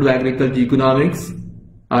student of agriculture economics.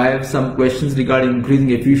 I have some questions regarding increasing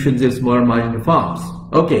efficiency of small and marginal farms.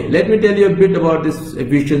 Okay, let me tell you a bit about this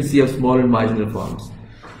efficiency of small and marginal farms.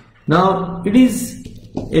 Now, it is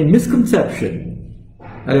a misconception,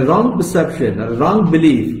 a wrong perception, a wrong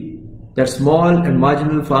belief that small and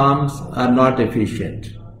marginal farms are not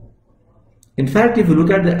efficient. In fact, if you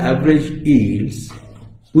look at the average yields,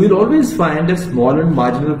 we will always find that small and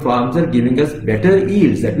marginal farms are giving us better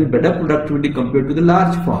yields, that means better productivity compared to the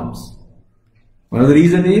large farms. One of the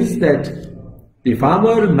reasons is that the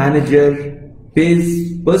farmer manager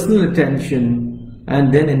pays personal attention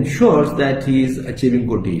and then ensures that he is achieving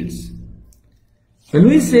good yields. When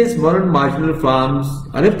we say small and marginal farms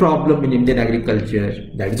are a problem in Indian agriculture,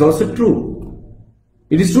 that is also true.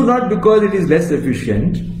 It is true not because it is less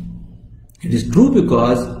efficient, it is true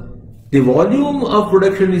because the volume of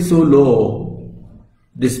production is so low,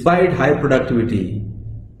 despite high productivity,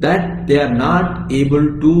 that they are not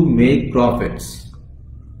able to make profits.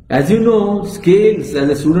 As you know, scales, as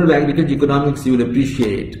a student of agriculture economics, you will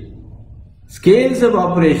appreciate, scales of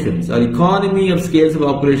operations or economy of scales of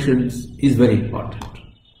operations is very important.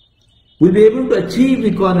 We'll be able to achieve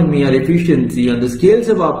economy or efficiency on the scales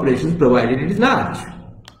of operations provided it is large,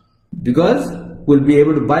 because we'll be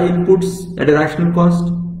able to buy inputs at a rational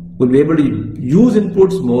cost, we'll be able to use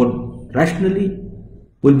inputs more rationally,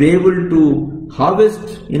 we'll be able to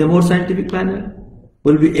harvest in a more scientific manner,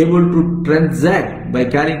 we'll be able to transact by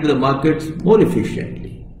carrying to the markets more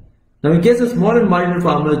efficiently. Now, in case of small and marginal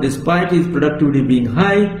farmers, despite his productivity being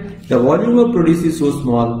high, the volume of produce is so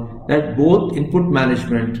small that both input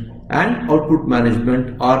management and output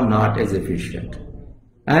management are not as efficient.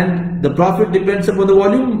 And the profit depends upon the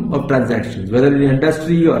volume of transactions, whether in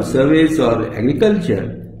industry or service or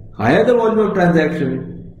agriculture. Higher the volume of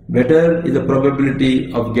transaction, better is the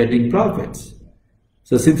probability of getting profits.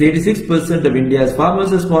 So since 86% of India's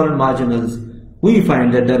farmers are small and marginals, we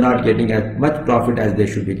find that they are not getting as much profit as they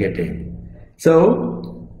should be getting.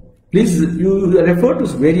 So please, you refer to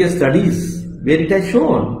various studies where it has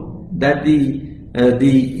shown that the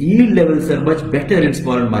yield levels are much better in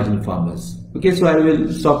small and marginal farmers. Okay, so I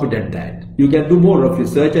will stop it at that. You can do more of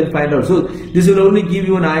research and find out. So this will only give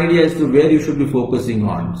you an idea as to where you should be focusing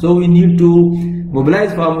on. So we need to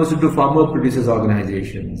mobilize farmers into farmer producers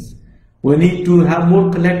organizations. We need to have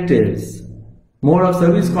more collectives, more of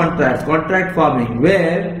service contracts, contract farming,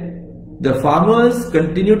 where the farmers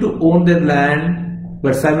continue to own their land,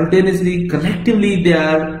 but simultaneously, collectively they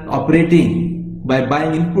are operating by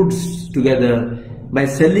buying inputs together, by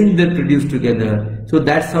selling their produce together. So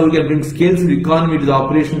that's how we can bring scales of economy to the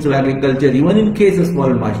operations of agriculture, even in case of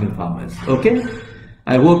small and marginal farmers. Okay?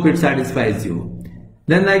 I hope it satisfies you.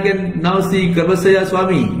 Then I can now see Karbasaya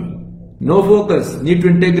Swami. No focus, need to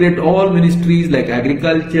integrate all ministries like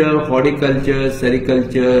agriculture, horticulture,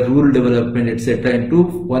 sericulture, rural development, etc. into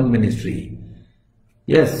one ministry.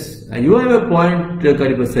 Yes, and you have a point,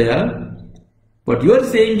 Karibasaya. What you are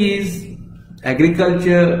saying is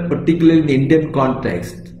agriculture, particularly in the Indian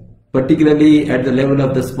context, particularly at the level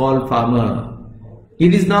of the small farmer,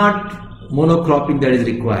 it is not monocropping that is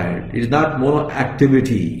required. It is not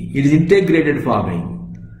mono-activity. It is integrated farming.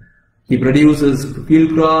 He produces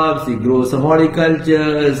field crops, he grows some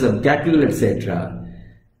horticulture, some cattle, etc.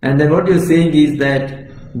 And then what you're saying is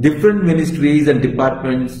that different ministries and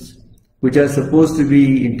departments which are supposed to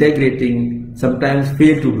be integrating sometimes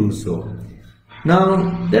fail to do so.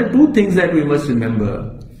 Now, there are two things that we must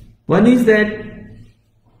remember. One is that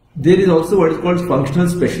there is also what is called functional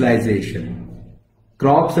specialization.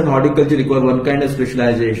 Crops and horticulture require one kind of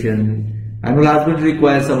specialization. Animal husbandry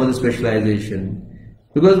requires some other specialization.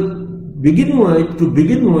 Because to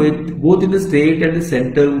begin with, both in the state and the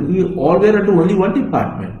center, we all were under only one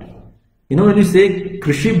department. You know, when you say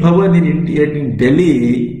Krishi Bhavan in India, in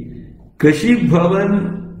Delhi, Krishi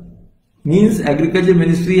Bhavan means Agriculture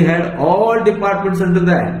Ministry had all departments under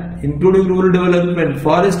that, including rural development,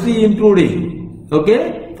 forestry including,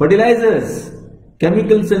 okay, fertilizers,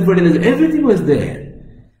 chemicals and fertilizers, everything was there.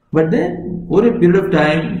 But then, over a period of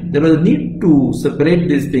time, there was a need to separate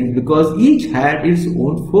these things because each had its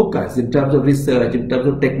own focus in terms of research, in terms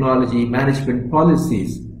of technology, management,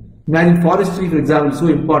 policies. Imagine forestry, for example, is so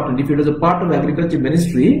important. If it was a part of Agriculture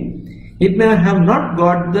Ministry, it may have not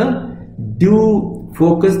got the due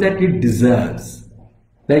focus that it deserves.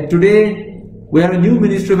 Like today, we have a new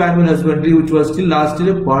Ministry of Animal Husbandry, which was till last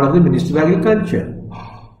year a part of the Ministry of Agriculture.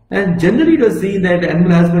 And generally it was seen that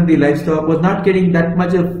animal husbandry, livestock was not getting that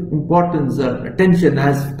much of importance or attention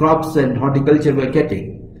as crops and horticulture were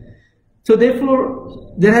getting. So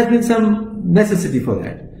therefore, there has been some necessity for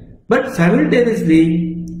that. But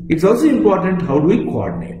simultaneously, it's also important how do we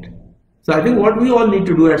coordinate. So I think what we all need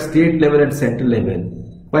to do at state level and central level,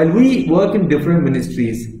 while we work in different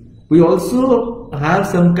ministries, we also have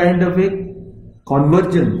some kind of a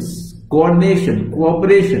convergence, coordination,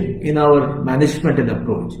 cooperation in our management and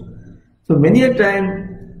approach. So many a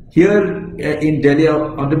time here in Delhi,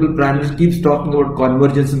 our Honorable Prime Minister keeps talking about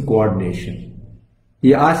convergence and coordination.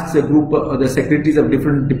 He asks a group of the secretaries of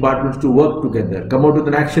different departments to work together, come out with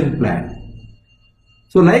an action plan.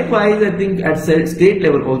 So likewise, I think at state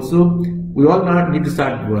level also, we all now need to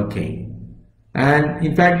start working. And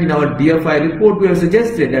in fact, in our DFI report, we have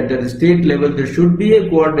suggested that at the state level, there should be a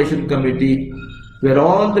coordination committee where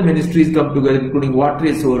all the ministries come together, including water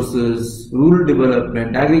resources, rural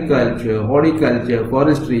development, agriculture, horticulture,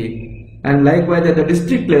 forestry, and likewise at the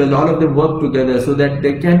district level, all of them work together so that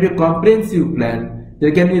there can be a comprehensive plan.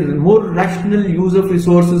 There can be more rational use of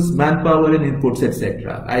resources, manpower and inputs,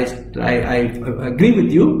 etc. I agree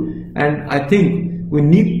with you, and I think we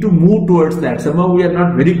need to move towards that. Somehow we are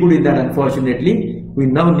not very good in that, unfortunately. We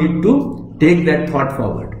now need to take that thought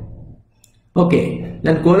forward. Okay,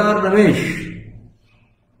 then Kolar Ramesh.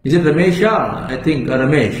 Is it Ramesh? I think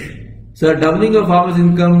Ramesh. So doubling of farmers'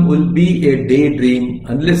 income will be a daydream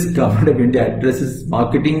unless Government of India addresses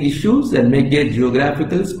marketing issues and make a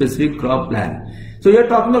geographical specific crop plan. So you are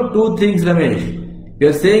talking of two things, Ramesh. You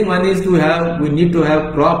are saying one is we need to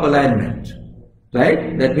have crop alignment,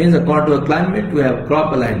 right? That means according to a climate, we have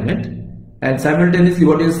crop alignment, and simultaneously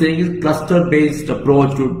what you are saying is cluster-based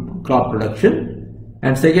approach to crop production.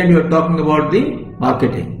 And second, you are talking about the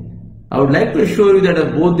marketing. I would like to assure you that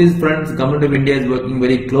on both these fronts, Government of India is working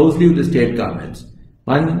very closely with the state governments.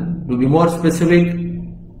 One, to be more specific,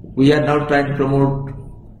 we are now trying to promote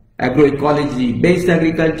agroecology based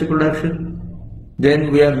agriculture production.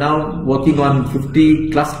 Then we are now working on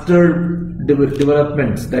 50 cluster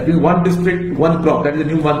developments. That is one district, one crop. That is a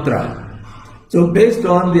new mantra. So based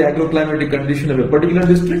on the agroclimatic condition of a particular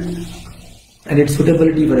district and its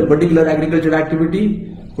suitability for a particular agricultural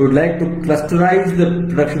activity, we would like to clusterize the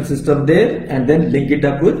production system there and then link it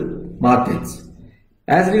up with markets.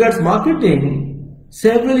 As regards marketing,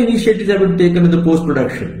 several initiatives have been taken in the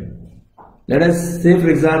post-production. Let us say, for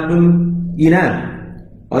example, ENAM,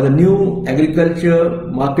 or the new agriculture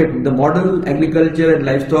market, the Model Agriculture and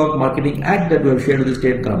Livestock Marketing Act that we have shared with the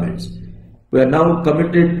state governments. We are now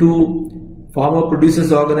committed to Farmer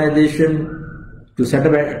Producers Organization to set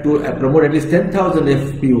up to promote at least 10,000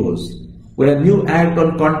 FPOs. We have a new act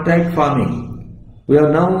on contract farming. We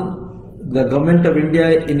have now, the Government of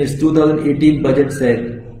India in its 2018 budget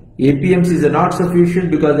said APMCs are not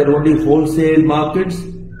sufficient because they are only wholesale markets.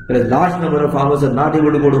 Whereas large number of farmers are not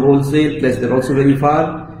able to go to wholesale, plus they are also very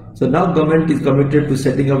far. So now government is committed to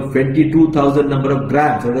setting up 22,000 number of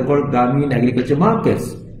grants, what are called Gramin agriculture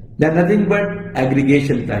markets. They are nothing but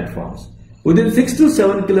aggregation platforms. Within 6 to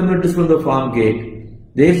 7 kilometers from the farm gate,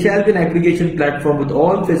 there shall be an aggregation platform with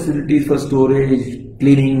all facilities for storage,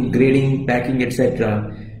 cleaning, grading, packing,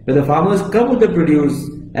 etc. Where the farmers come with the produce,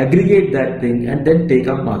 aggregate that thing and then take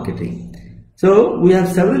up marketing. So we have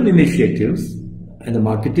several initiatives. And the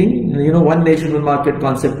marketing, one nation one market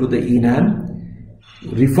concept with the ENAM,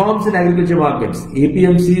 reforms in agriculture markets.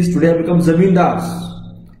 APMCs today have become zamindars.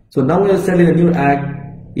 So now we have said in a new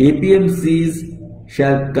act, APMCs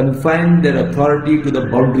shall confine their authority to the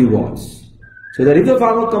boundary walls. So that if the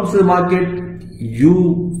farmer comes to the market,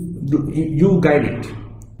 you guide it.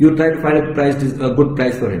 You try to find a good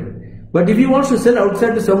price for it. But if he wants to sell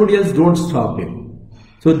outside to somebody else, don't stop him.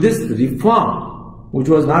 So this reform, which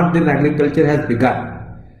was not in agriculture, has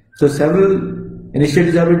begun. So several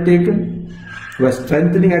initiatives have been taken. We are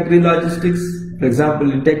strengthening agri-logistics, for example,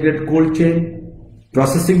 integrated cold chain,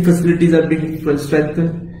 processing facilities are being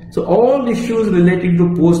strengthened. So all issues relating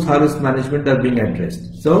to post-harvest management are being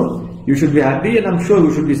addressed. So you should be happy, and I'm sure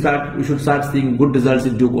we should start seeing good results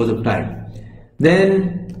in due course of time.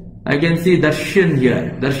 Then I can see Darshan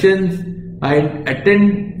here. Darshan, I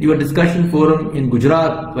attend your discussion forum in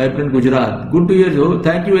Gujarat, Vibrant Gujarat. Good to hear you.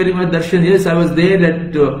 Thank you very much, Darshan. Yes, I was there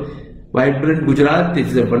at Vibrant Gujarat.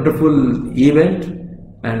 It's a wonderful event,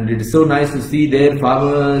 and it is so nice to see there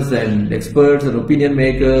farmers and experts and opinion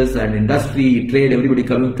makers and industry, trade, everybody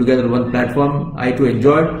coming together on one platform. I too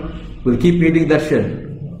enjoyed. We'll keep meeting,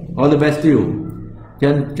 Darshan. All the best to you.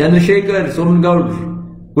 Chandrasekhar, Soman Gaud,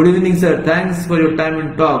 Good evening, sir. Thanks for your time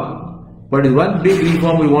and talk. What is one big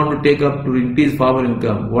reform we want to take up to increase farmer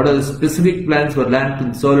income? What are the specific plans for land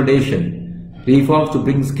consolidation? Reforms to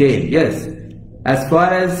bring scale? Yes. As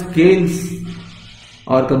far as scales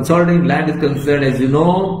or consolidating land is concerned, as you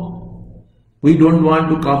know, we don't want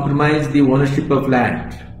to compromise the ownership of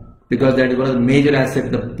land because that is one of the major assets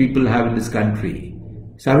that people have in this country.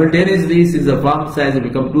 Simultaneously, since the farm size has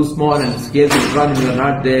become too small and scales of economy are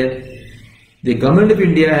not there, the Government of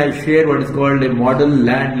India has shared what is called a Model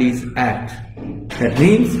Land Lease Act. That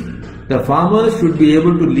means the farmers should be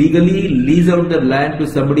able to legally lease out the land to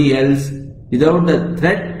somebody else without the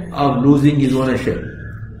threat of losing his ownership.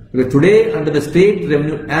 Because today, under the State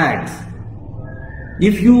Revenue Acts,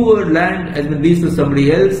 if your land has been leased to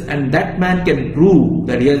somebody else and that man can prove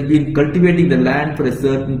that he has been cultivating the land for a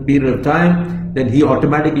certain period of time, then he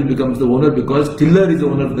automatically becomes the owner because tiller is the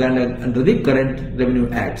owner of the land under the current Revenue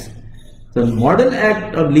Acts. The Model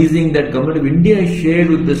Act of leasing that Government of India has shared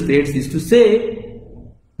with the states is to say,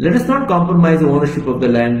 let us not compromise the ownership of the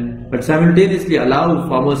land, but simultaneously allow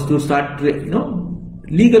farmers to start,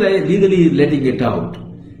 legally letting it out.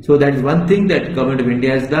 So that is one thing that Government of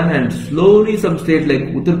India has done, and slowly some states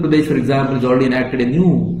like Uttar Pradesh, for example, has already enacted a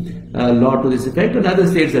new law to this effect, and other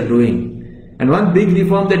states are doing. And one big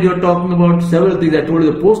reform that you are talking about, several things I told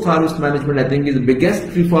you, the post-harvest management I think is the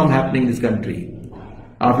biggest reform happening in this country.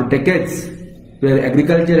 After decades where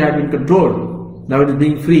agriculture had been controlled, now it is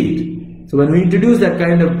being freed. So when we introduce that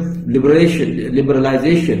kind of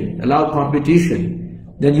liberalization, allow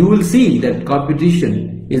competition, then you will see that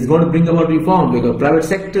competition is going to bring about reform because private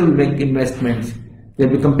sector will make investments, there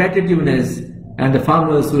will be competitiveness, and the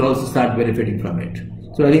farmers will also start benefiting from it.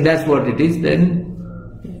 So I think that's what it is then.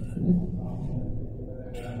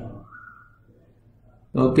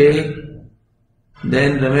 Okay.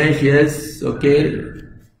 Then Ramesh, yes, okay.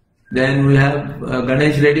 Then we have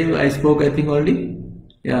Ganesh Reddy, I spoke I think already.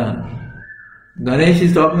 Yeah. Ganesh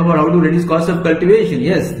is talking about how to reduce cost of cultivation.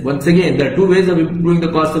 Yes, once again, there are two ways of improving the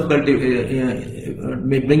cost of cultivation,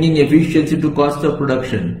 bringing efficiency to cost of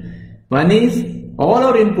production. One is all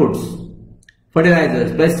our inputs,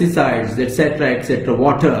 fertilizers, pesticides, etc.,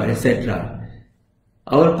 water, etc.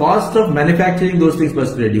 Our cost of manufacturing those things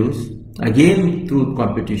must reduce, again through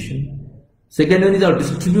competition. Second one is our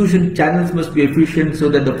distribution channels must be efficient so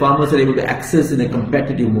that the farmers are able to access in a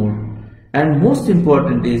competitive mode. And most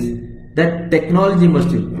important is that technology must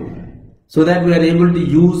improve so that we are able to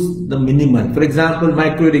use the minimal. For example,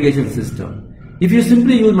 micro irrigation system. If you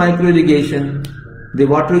simply use micro irrigation, the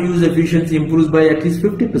water use efficiency improves by at least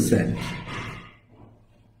 50%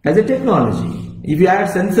 as a technology. If you add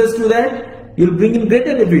sensors to that, you will bring in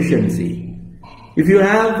greater efficiency. If you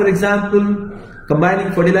have, for example,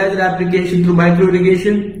 combining fertilizer application through micro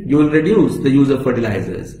irrigation, you will reduce the use of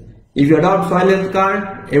fertilizers. If you adopt soil health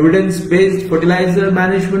card, evidence-based fertilizer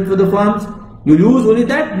management for the farms, you use only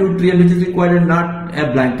that nutrient which is required and not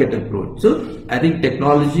a blanket approach. So I think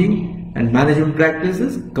technology and management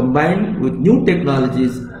practices combined with new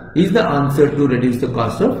technologies is the answer to reduce the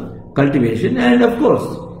cost of cultivation. And of course,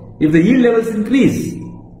 if the yield levels increase,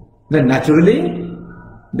 then naturally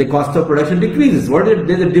the cost of production decreases.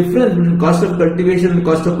 There's a difference between cost of cultivation and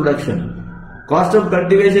cost of production. Cost of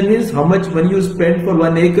cultivation means how much money you spend for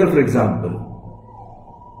 1 acre, for example.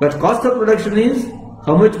 But cost of production is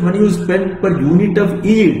how much money you spend per unit of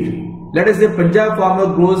yield. Let us say Punjab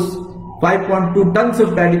farmer grows 5.2 tons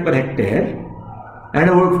of paddy per hectare and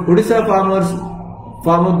our Odisha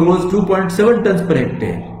farmer grows 2.7 tons per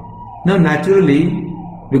hectare. Now naturally,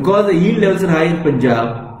 because the yield levels are high in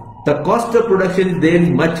Punjab, the cost of production is there is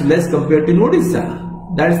much less compared to Odisha.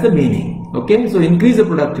 That is the meaning. Okay, so increase the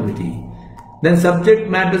productivity. Then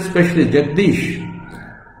subject matter specialist Jagdish,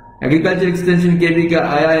 Agriculture Extension KB ka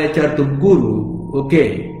IIHR Tumkuru.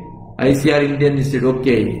 Okay, ICR Indian Institute.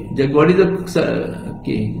 Okay, what is the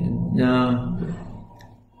okay?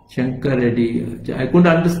 Shankar Reddy. I couldn't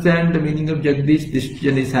understand the meaning of Jagdish.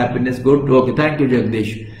 Decision is happiness. Good. Okay, thank you,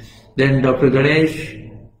 Jagdish. Then Dr. Ganesh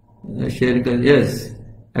sharing. Yes.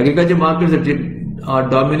 Agriculture markets are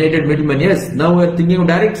dominated middlemen. Yes, now we are thinking of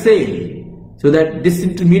direct sale so that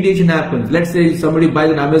disintermediation happens. Let's say somebody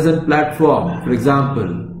buys an Amazon platform, for example,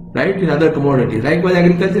 right, in other commodities. Likewise,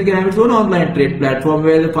 agriculture can have its own online trade platform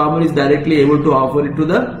where the farmer is directly able to offer it to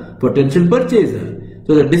the potential purchaser.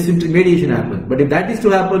 So the disintermediation happens. But if that is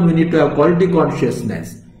to happen, we need to have quality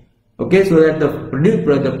consciousness. Okay, so that the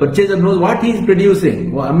purchaser knows what he is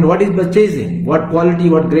producing, what he is purchasing, what quality,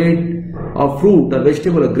 what grade of fruit or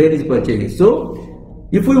vegetable or grain is purchasing. So,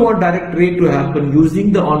 if we want direct trade to happen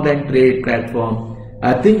using the online trade platform,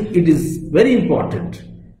 I think it is very important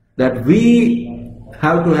that we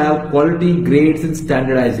have to have quality grades and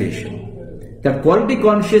standardization. That quality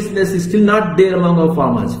consciousness is still not there among our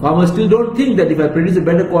farmers. Farmers still don't think that if I produce a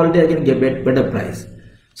better quality, I can get better price.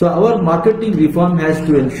 So our marketing reform has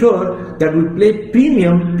to ensure that we place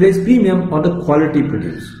premium on the quality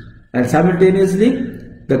produced. And simultaneously,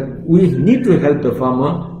 we need to help the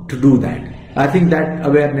farmer to do that. I think that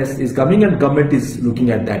awareness is coming and government is looking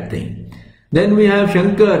at that thing. Then we have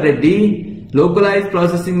Shankar Reddy. Localized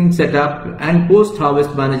processing setup and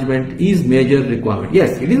post-harvest management is major requirement.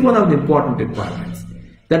 Yes, it is one of the important requirements.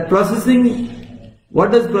 That processing,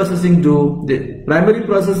 what does processing do? The primary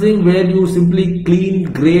processing, where you simply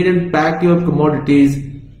clean, grade and pack your commodities,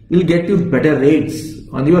 will get you better rates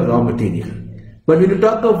on your raw material. But when you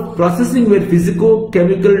talk of processing where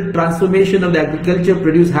physico-chemical transformation of the agriculture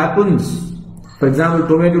produce happens, for example,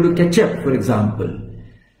 tomato to ketchup, for example,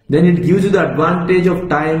 then it gives you the advantage of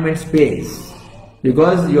time and space.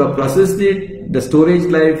 Because you have processed it, the storage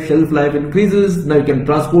life, shelf life increases, now you can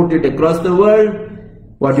transport it across the world.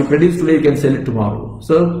 What you produce today, you can sell it tomorrow.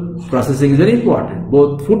 So, processing is very important,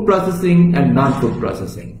 both food processing and non-food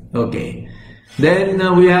processing. Okay. Then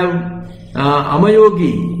we have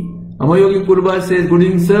Amayogi. Amayogi Kurba says, good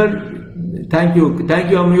evening sir. Thank you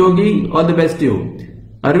Amayogi, all the best to you.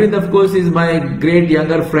 Arvind of course is my great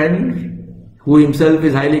younger friend, who himself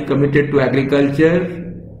is highly committed to agriculture.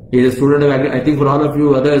 He is a student of agriculture. I think for all of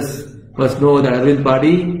you others must know that Arvind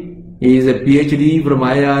Padi, he is a PhD from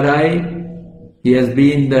INRRA. He has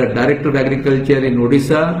been the Director of Agriculture in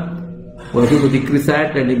Odisha, working with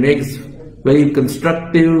ICRISAT, and he makes very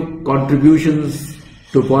constructive contributions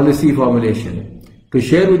to policy formulation. To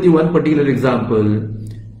share with you one particular example,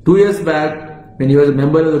 2 years back, when he was a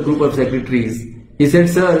member of the group of secretaries, he said,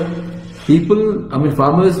 sir,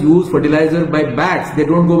 farmers use fertilizer by bags, they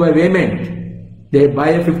don't go by weighment. They buy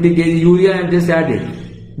a 50 kg urea and just add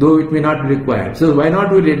it, though it may not be required. So why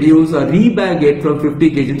not we reduce or rebag it from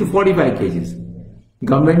 50 kg to 45 kgs?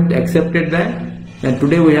 Government accepted that, and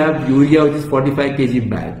today we have urea which is 45 kg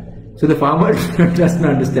bag. So the farmer doesn't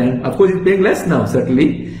understand. Of course he's paying less now,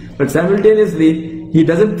 certainly, but simultaneously he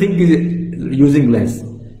doesn't think he's using less.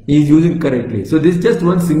 He is using correctly. So this is just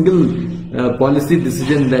one single policy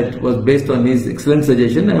decision that was based on his excellent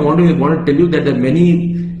suggestion. I want to tell you that there are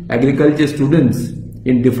many agriculture students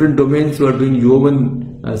in different domains who are doing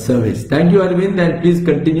yeoman service. Thank you Arvind, and please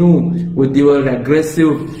continue with your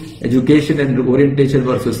aggressive education and orientation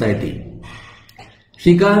for society.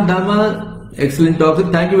 Shrikant Dharma, excellent talk.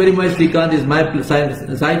 Thank you very much Shrikant. It's my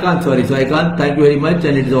Saikant, thank you very much,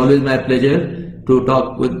 and it is always my pleasure to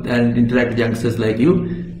talk with and interact with youngsters like you.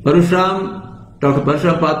 Parashram, Dr.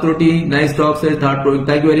 Parashram Patroti, nice talk, sir, thought-provoking.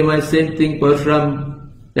 Thank you very much. Same thing, Parashram.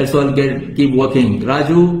 Let's all keep working.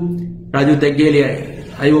 Raju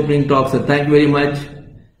Tegelia, eye-opening talk, sir. Thank you very much.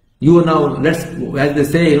 You now, as they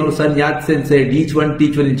say, Sun Yat-sen said, each one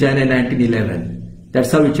teach one in China in 1911.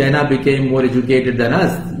 That's how China became more educated than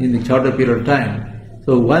us in a shorter period of time.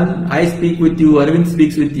 So I speak with you, Arvind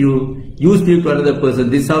speaks with you, you speak to another person.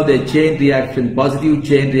 This is how the chain reaction, positive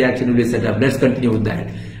chain reaction will be set up. Let's continue with that.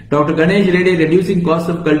 Dr. Ganesh Reddy, reducing cost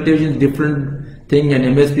of cultivation is different thing and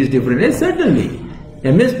MSP is different. Yes, certainly.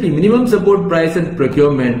 MSP, minimum support price and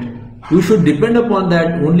procurement, we should depend upon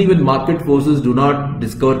that only when market forces do not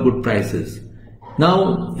discover good prices.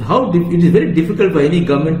 Now, it is very difficult for any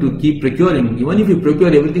government to keep procuring. Even if you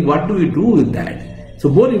procure everything, what do we do with that? So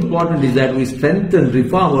more important is that we strengthen,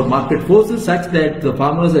 reform our market forces such that the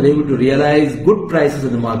farmers are able to realize good prices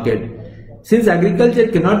in the market. Since agriculture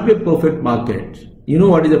cannot be a perfect market, you know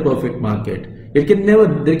what is a perfect market? There can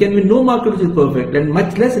be no market which is perfect, and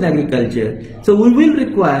much less in agriculture. So we will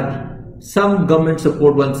require some government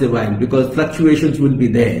support once in a while because fluctuations will be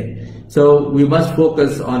there. So we must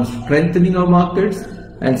focus on strengthening our markets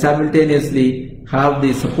and simultaneously have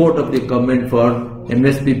the support of the government for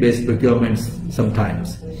MSP based procurements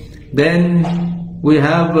sometimes. Then we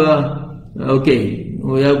have,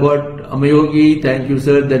 we have got Amayogi, thank you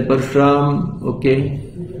sir, then Parshram, okay.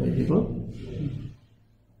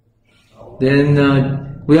 Then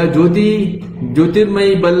we have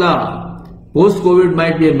Jyotirmai Balla. Post-COVID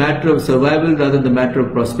might be a matter of survival rather than a matter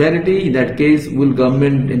of prosperity. In that case, will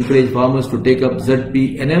government encourage farmers to take up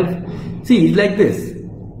ZPNF? See, it's like this.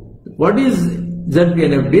 What is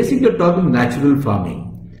ZPNF? Basically, you're talking natural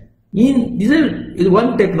farming. This is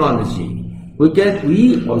one technology.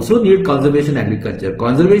 We also need conservation agriculture.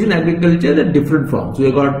 Conservation agriculture are different forms. We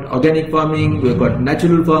have got organic farming, we have got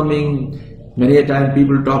natural farming. Many a time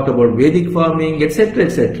people talked about Vedic farming, etc.,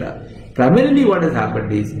 etc. Primarily what has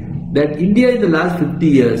happened is that India in the last 50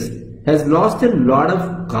 years has lost a lot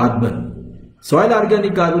of carbon. Soil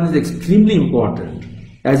organic carbon is extremely important.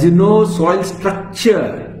 As you know, soil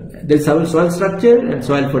structure, there is soil structure and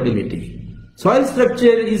soil fertility. Soil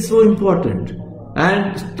structure is so important,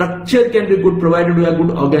 and structure can be good provided we have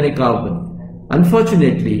good organic carbon.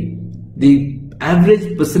 Unfortunately, the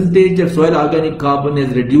average percentage of soil organic carbon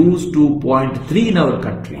is reduced to 0.3 in our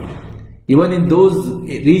country. Even in those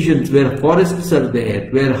regions where forests are there,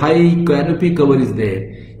 where high canopy cover is there,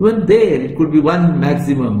 even there it could be 1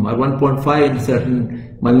 maximum or 1.5 in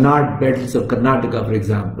certain Malnad belts of Karnataka, for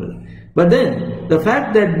example. But then the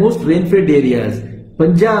fact that most rain-fed areas,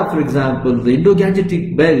 Punjab, for example, the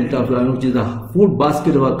Indo-Gangetic belt, which is the food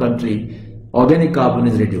basket of our country, organic carbon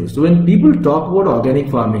is reduced. So when people talk about organic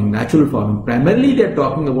farming, natural farming, primarily they are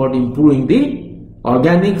talking about improving the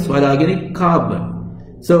organic, soil organic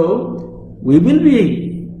carbon. So we will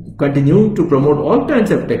be continuing to promote all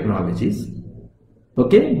kinds of technologies.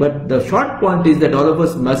 Okay, but the short point is that all of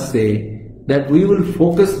us must say that we will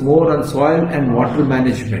focus more on soil and water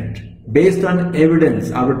management based on evidence.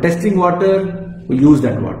 After testing water, we use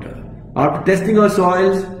that water. After testing our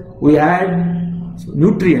soils, we add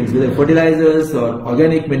nutrients, whether fertilizers or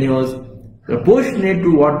organic manures, proportionate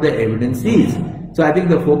to what the evidence is. So I think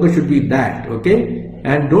the focus should be that, okay?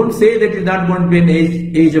 And don't say that it's not going to be an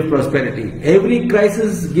age of prosperity. Every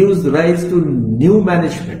crisis gives rise to new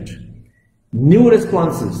management, new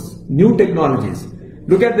responses, new technologies.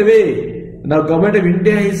 Look at the way now government of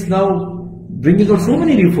India is now bringing out so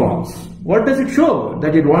many reforms. What does it show?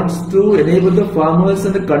 That it wants to enable the farmers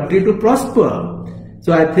and the country to prosper.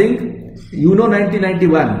 So I think, you know,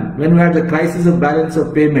 1991, when we had the crisis of balance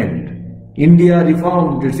of payment, India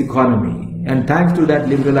reformed its economy. And thanks to that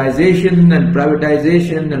liberalization and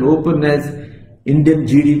privatization and openness, Indian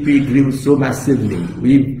GDP grew so massively.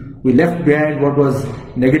 We left behind what was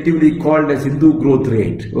negatively called as Hindu growth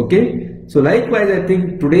rate. Okay? So likewise, I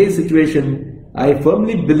think today's situation, I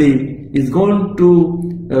firmly believe, is going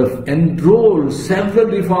to enroll several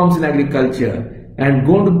reforms in agriculture and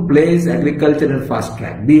going to place agriculture in fast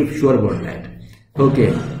track. Be sure about that.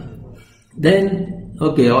 Okay. Then,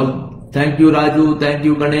 okay, thank you Raju, thank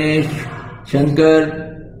you Ganesh,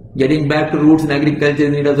 Shankar. Getting back to roots in agriculture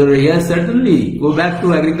in India. Yes, certainly. Go back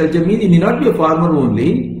to agriculture means you need not be a farmer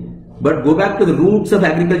only, but go back to the roots of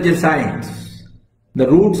agriculture science, the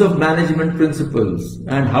roots of management principles,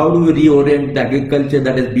 and how do we reorient agriculture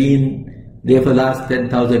that has been there for the last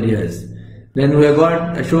 10,000 years. Then we have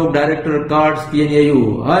got Ashok, Director of Cards,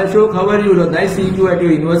 TNAU. Hi Ashok, how are you? Nice seeing you at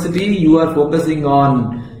your university. You are focusing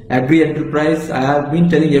on agri-enterprise. I have been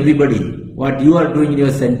telling everybody what you are doing in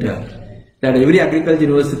your center, that every agriculture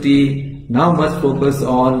university now must focus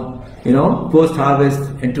on, post-harvest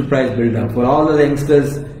enterprise build-up. For all the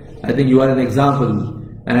youngsters, I think you are an example.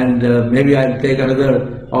 And maybe I'll take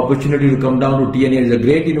another opportunity to come down to TNA. It's a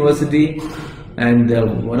great university and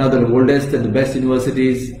one of the oldest and the best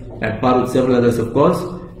universities, at par with several others, of course.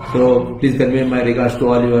 So please convey my regards to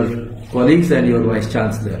all your colleagues and your Vice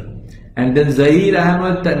Chancellor. And then Zahir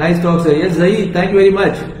Ahmed, nice talk, sir. Yes, Zahir, thank you very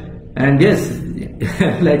much. And yes,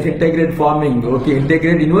 like integrated farming, okay,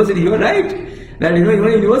 integrated university, you're right. That even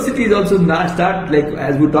universities also start, like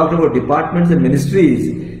as we talked about departments and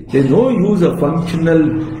ministries, there's no use of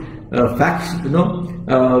functional facts,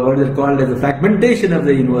 what is it called as a fragmentation of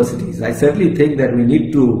the universities. I certainly think that we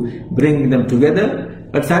need to bring them together.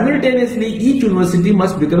 But simultaneously, each university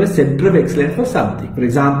must become a center of excellence for something. For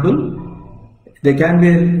example, there can be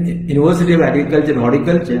a University of Agriculture and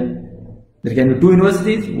Horticulture. There can be two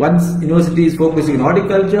universities. One university is focusing on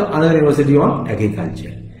horticulture, another university on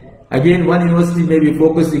agriculture. Again, one university may be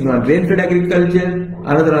focusing on rain-fed agriculture,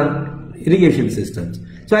 another on irrigation systems.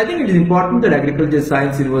 So I think it is important that agriculture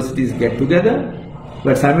science universities get together,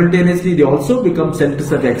 but simultaneously they also become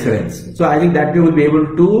centers of excellence. So I think that we will be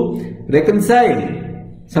able to reconcile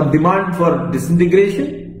some demand for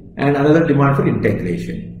disintegration and another demand for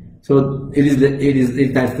integration. So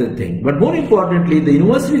that's the thing. But more importantly, the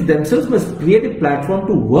universities themselves must create a platform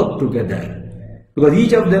to work together, because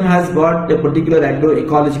each of them has got a particular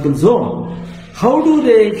agroecological zone. How do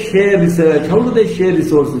they share research? How do they share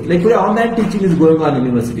resources? Like today, online teaching is going on in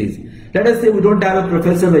universities. Let us say we don't have a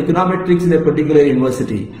professor of econometrics in a particular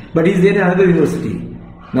university, but he's there in another university.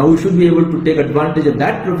 Now we should be able to take advantage of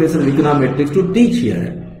that professor of econometrics to teach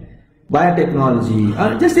here.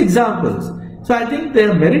 Biotechnology, just examples. So I think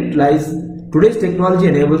their merit lies, today's technology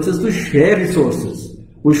enables us to share resources.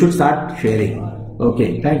 We should start sharing.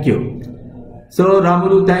 Okay, thank you. So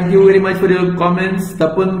Ramulu, thank you very much for your comments.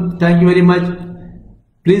 Tapan, thank you very much.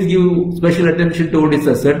 Please give special attention to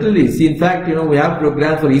Odisha. Certainly. See, in fact, we have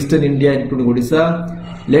programs for Eastern India, including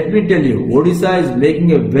Odisha. Let me tell you, Odisha is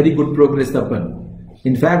making a very good progress, Tapan.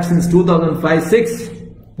 In fact, since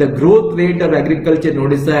 2005-06, the growth rate of agriculture in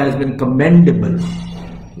Odisha has been commendable.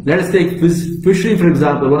 Let us take fishery, for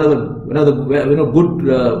example, one of the good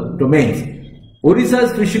domains.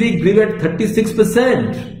 Odisha's fishery grew at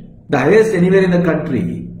 36%, the highest anywhere in the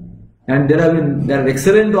country. And there are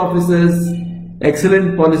excellent officers,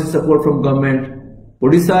 excellent policy support from government.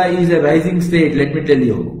 Odisha is a rising state, let me tell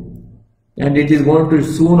you, and it is going to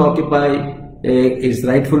soon occupy its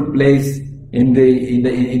rightful place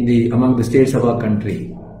among the states of our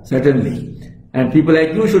country, certainly. And people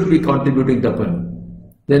like you should be contributing, Tapan.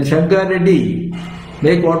 Then Shankar Reddy,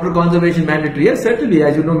 make water conservation mandatory. Yes, certainly.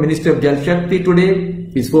 As you know, Minister of Jal Shakti today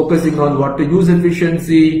is focusing on water use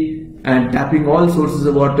efficiency and tapping all sources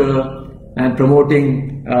of water and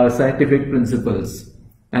promoting scientific principles.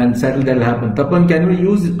 And certainly that will happen. Tapan, can we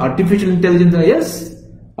use artificial intelligence? Yes,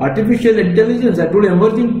 artificial intelligence. I told you,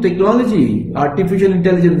 emerging technology, artificial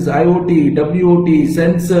intelligence, IoT, WOT,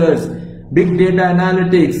 sensors, big data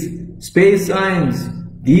analytics, space science.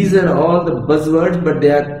 These are all the buzzwords, but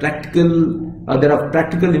they are practical. There are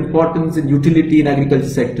practical importance and utility in agriculture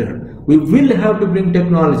sector. We will have to bring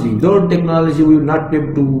technology. Without technology, we will not be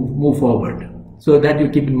able to move forward. So that you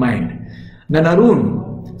keep in mind. Then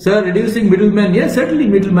Arun, sir, reducing middlemen. Yes, certainly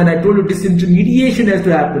middlemen. I told you disintermediation has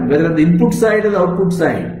to happen, whether on the input side or the output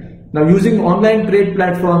side. Now using online trade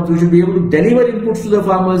platforms, we should be able to deliver inputs to the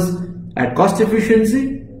farmers at cost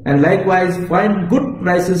efficiency and likewise find good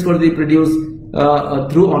prices for the produce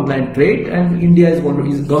through online trade, and government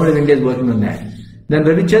of India is working on that. Then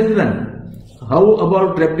Ravichandran, how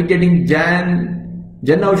about replicating Jan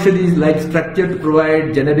Aushadhi's like structure to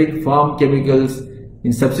provide generic farm chemicals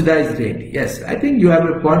in subsidized rate? Yes, I think you have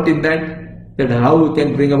a point in that how we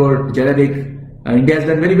can bring about generic. India has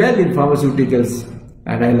done very well in pharmaceuticals,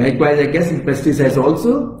 and likewise I guess in pesticides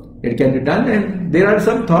also it can be done, and there are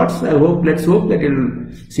some thoughts. Let's hope that it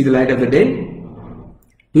will see the light of the day.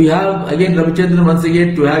 Do you have, again, Ravichandran once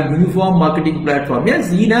again, to have uniform marketing platform?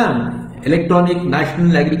 Yes, ENAM, Electronic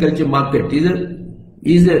National Agriculture Market,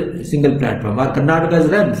 is a single platform. Our Karnataka's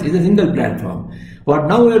REMS is a single platform. What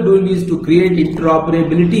now we are doing is to create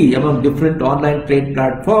interoperability among different online trade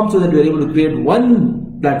platforms so that we are able to create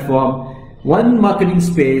one platform, one marketing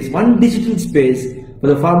space, one digital space for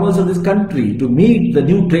the farmers of this country to meet the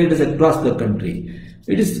new traders across the country.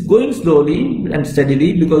 It is going slowly and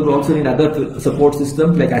steadily because we also need other support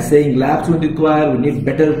systems like assaying labs we require. We need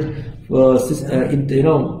better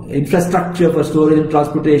infrastructure for storage and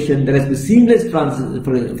transportation. There has been seamless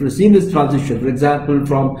transition. For example,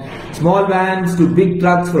 from small vans to big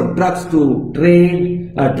trucks, from trucks to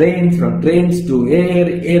trains, from trains to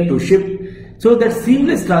air to ship. So that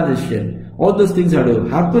seamless transition, all those things have to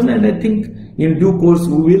happen, and I think in due course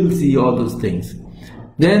we will see all those things.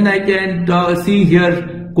 Then I can see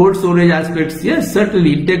here cold storage aspects. Yes,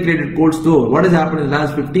 certainly integrated cold store. What has happened in the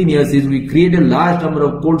last 15 years is we created a large number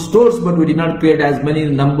of cold stores, but we did not create as many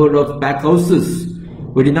number of pack houses.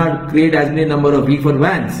 We did not create as many number of reefer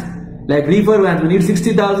vans. Like reefer vans, we need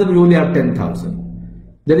 60,000, we only have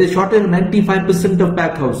 10,000. There is shortage of 95% of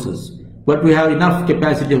pack houses, but we have enough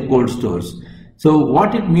capacity of cold stores. So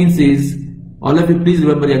what it means is, all of you please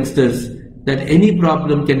remember, youngsters, that any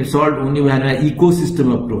problem can be solved only when an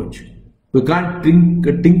ecosystem approach. We can't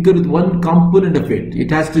tinker with one component of it. It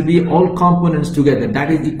has to be all components together. That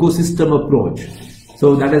is ecosystem approach.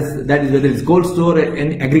 So that is whether it's cold store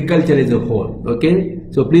and agriculture as a whole. Okay.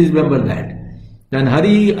 So please remember that. Then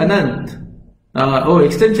Hari Anant.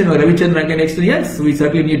 Extension or Ravichandran can extend. Yes, we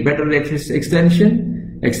certainly need better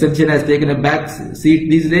extension. Extension has taken a back seat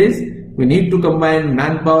these days. We need to combine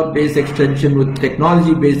manpower-based extension with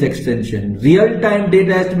technology-based extension. Real-time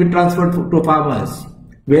data has to be transferred to farmers.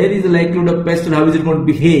 Where is the likelihood of pest and how is it going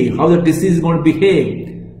to behave? How the disease is going to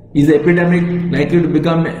behave? Is the epidemic likely to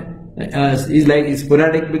become, is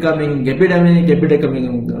sporadic becoming epidemic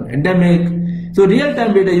becoming endemic? So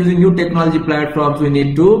real-time data using new technology platforms, we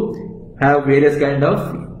need to have various kind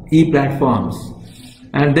of e-platforms.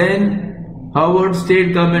 And then Howard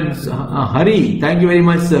State Government, Hari, thank you very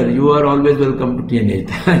much, sir. You are always welcome to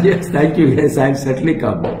TNA. Yes, thank you. Yes, I have certainly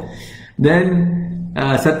come. Then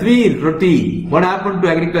Satvir Roti, what happened to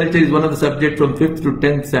agriculture is one of the subjects from 5th to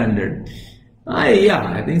 10th standard.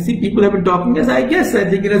 I think people have been talking. Yes, I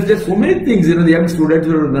think there's just so many things. The young students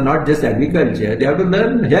are not just agriculture. They have to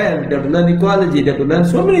learn health, they have to learn ecology, they have to learn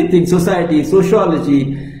so many things, society,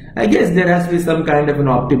 sociology. I guess there has to be some kind of an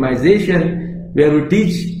optimization where we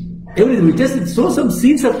teach everything. We just sow some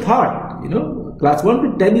seeds of thought. Class 1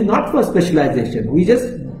 to 10 is not for specialization. We just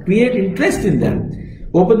create interest in them.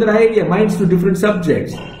 open their idea, minds to different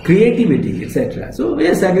subjects, creativity, etc. So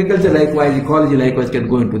yes, agriculture likewise, ecology likewise can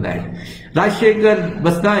go into that. Rajshekhar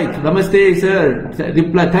Basnaik, Namaste sir.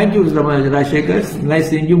 Reply, thank you Rajshekhar, nice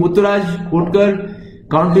seeing you. Mutturaj Kotkar,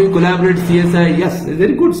 County collaborate CSI. Yes,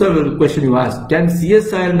 very good sir, question you asked. Can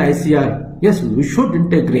CSI and ICR? Yes, we should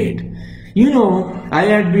integrate. You know, I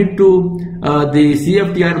had been to the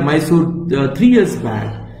CFTR Mysore 3 years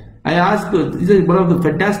back. I asked, this is one of the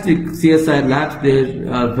fantastic CSI labs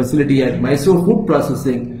there, facility at Mysore food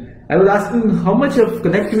processing. I was asking how much of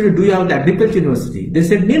connectivity do you have with Agriculture University? They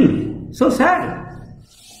said nil. So sad.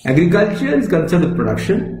 Agriculture is concerned with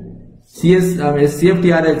production.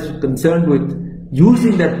 CFTR is concerned with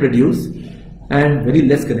using that produce and very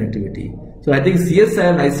less connectivity. So I think CSI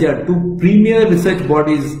and ICR, two premier research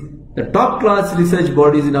bodies, the top class research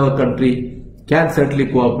bodies in our country, can certainly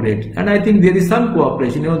cooperate, and I think there is some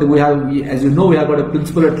cooperation. You know, as you know, we have got a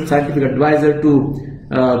principal scientific advisor to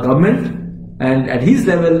government, and at his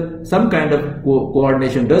level, some kind of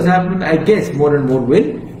coordination does happen. I guess more and more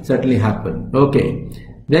will certainly happen. Okay,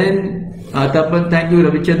 then Tapan, thank you,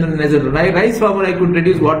 Ravichandran. As a rice farmer, I could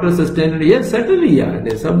reduce water sustainability. Yes, certainly, yeah.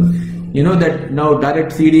 There's some, you know, that now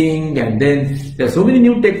direct seeding, and then there are so many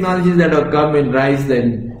new technologies that have come in rice.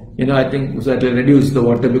 Then, you know, I think certainly reduce the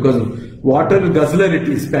water, because water guzzler it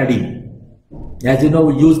is paddy. As you know,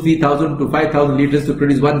 we use 3,000 to 5,000 liters to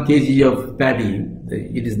produce 1 kg of paddy.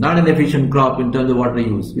 It is not an efficient crop in terms of water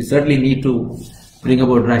use. We certainly need to bring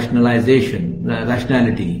about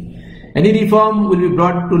rationality. Any reform will be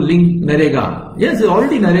brought to link NRRA. Yes,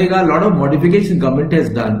 already NRRA, a lot of modification government has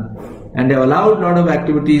done, and they have allowed a lot of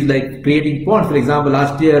activities like creating ponds. For example,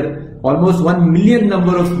 last year, almost 1 million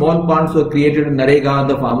number of small ponds were created in NRRA on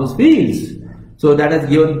the farmers' fields. So that has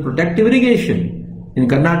given protective irrigation. In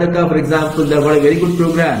Karnataka, for example, they have got a very good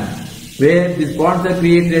program where these ponds are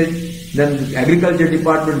created, then the agriculture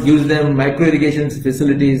department gives them micro irrigation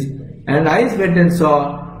facilities, and I went and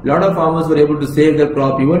saw a lot of farmers were able to save their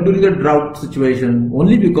crop even during the drought situation,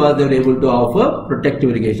 only because they were able to offer protective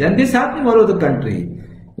irrigation. And this is happening all over the country.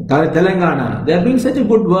 Telangana, they are doing such a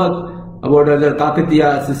good work about other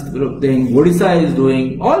Kakatiya thing, Odisha is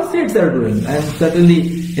doing, all states are doing, and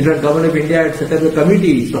certainly, in fact, Government of India had set up a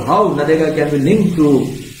committee, so how NRRA can be linked to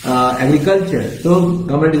agriculture. So,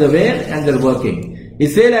 government is aware and they are working.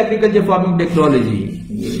 Israel agriculture farming technology.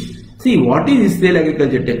 See, what is Israel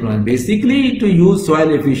agriculture technology? Basically, to use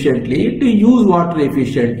soil efficiently, to use water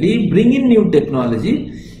efficiently, bring in new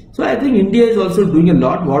technology. So I think India is also doing a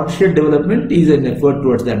lot. Watershed development is an effort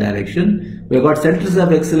towards that direction. We have got centers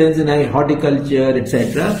of excellence in horticulture,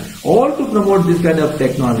 etc., all to promote this kind of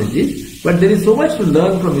technology. But there is so much to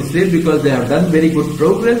learn from Israel, because they have done very good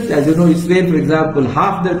progress. As you know, Israel, for example,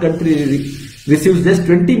 half their country receives just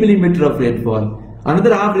 20 millimeter of rainfall.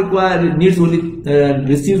 Another half receives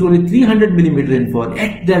only 300 millimeter rainfall.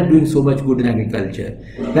 Yet they are doing so much good in agriculture.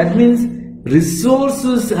 That means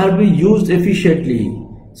resources have been used efficiently.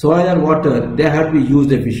 Soil or water, they have to be used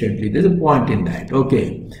efficiently. There's a point in that.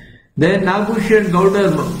 Okay. Then Nagushan Gowda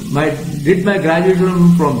did my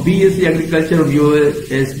graduation from BSc Agriculture of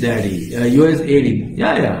USAID.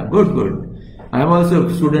 Yeah, good. I am also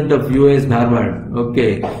a student of US Harvard.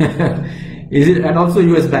 Okay. And also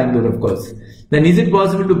US Bangalore, of course. Then is it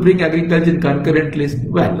possible to bring agriculture concurrently?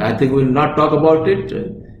 Well, I think we'll not talk about it.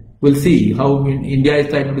 We'll see how India is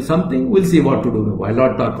trying to do something. We'll see what to do. I'll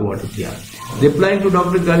not talk about it here. Replying to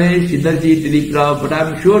Dr. Ganesh, Inderjeet, Dilip Rao, but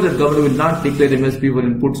I'm sure that government will not declare MSP for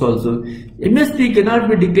inputs also. MSP cannot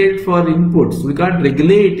be declared for inputs. We can't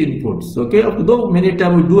regulate inputs. Okay, though many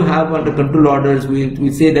times we do have under control orders,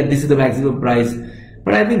 we say that this is the maximum price.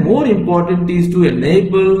 But I think more important is to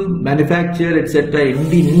enable manufacture, etc.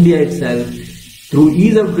 in India itself through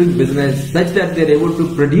ease of doing business, such that they're able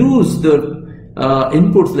to produce the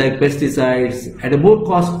inputs like pesticides at a more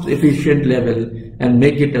cost efficient level and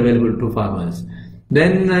make it available to farmers.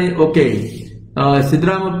 Then,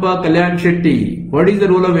 Sidramappa Kalyan Shetty, what is the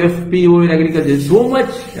role of FPO in agriculture? So much,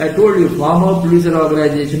 I told you, farmer producer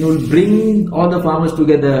organization will bring all the farmers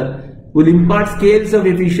together, will impart scales of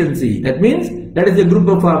efficiency. That means that is a group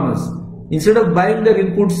of farmers. Instead of buying their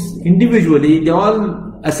inputs individually, they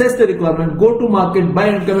all assess the requirement, go to market, buy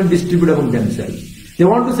and come and distribute among themselves. They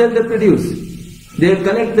want to sell their produce. They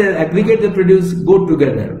collect their, aggregate the produce, go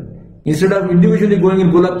together. Instead of individually going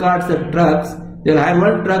in bullock carts and trucks, they'll hire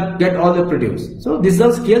one truck, get all the produce. So these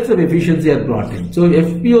are scales of efficiency are brought in. So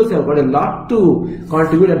FPOs have got a lot to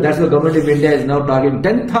contribute, and that's why Government of India is now targeting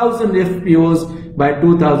 10,000 FPOs by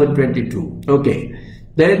 2022. Okay.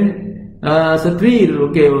 Then Satvir,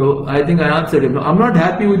 okay, I think I answered him. I'm not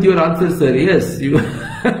happy with your answer, sir. Yes, you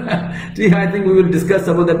See, I think we will discuss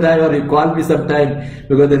some of the time, or you call me sometime,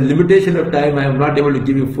 because the limitation of time, I am not able to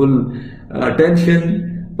give you full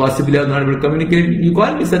attention. Possibly I am not able to communicate. You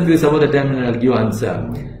call me some of the time and I will give you answer.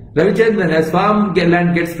 Ravichandran, as farm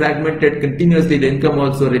land gets fragmented continuously, the income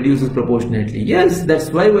also reduces proportionately. Yes, that's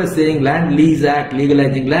why we are saying Land Lease Act,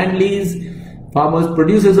 legalizing land lease, farmers,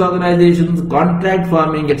 producers organizations, contract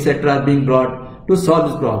farming, etc. are being brought to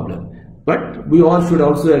solve this problem. But we all should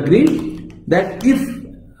also agree that if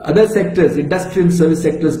other sectors, industrial and service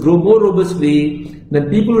sectors, grow more robustly, then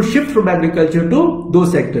people will shift from agriculture to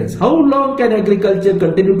those sectors. How long can agriculture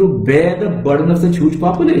continue to bear the burden of such huge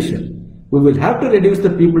population? We will have to reduce the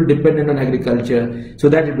people dependent on agriculture so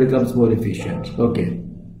that it becomes more efficient. Okay.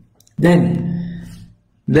 Then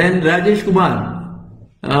Rajesh Kumar.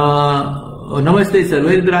 Namaste sir.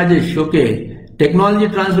 Where is Rajesh? Okay. Technology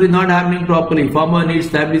transfer is not happening properly. Farmer needs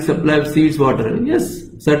timely supply of seeds, water. Yes,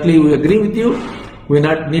 certainly we agree with you. We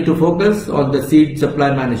need to focus on the seed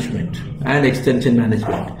supply management and extension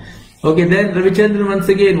management. Okay, then Ravichandran once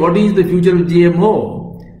again, what is the future of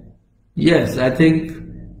GMO? Yes, I think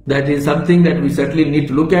that is something that we certainly need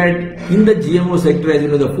to look at in the GMO sector, as you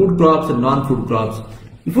know, the food crops and non-food crops.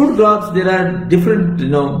 In food crops, there are different,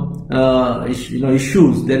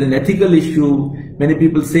 issues. There is an ethical issue. Many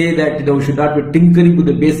people say that we should not be tinkering with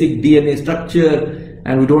the basic DNA structure,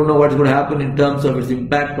 and we don't know what's going to happen in terms of its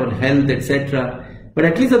impact on health, etc. But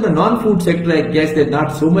at least on the non-food sector, I guess there's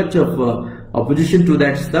not so much of opposition to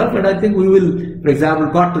that stuff. But I think we will, for example,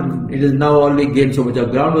 cotton, it has now already gained so much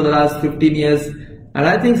of ground over the last 15 years. And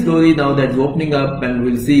I think slowly now that's opening up, and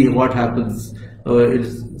we'll see what happens.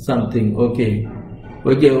 It's something. Okay.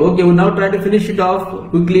 We'll now try to finish it off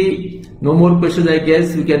quickly. No more questions, I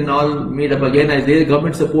guess. We can all meet up again. As there is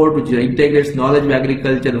government support which integrates knowledge of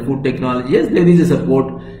agriculture and food technology. Yes, there is a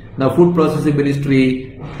support. Now, Food Processing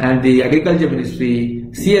Ministry and the Agriculture Ministry,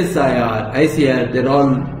 CSIR, ICR, they all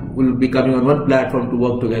will be coming on one platform to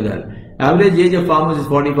work together. Average age of farmers is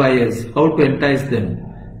 45 years. How to entice them?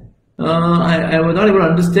 I was not able to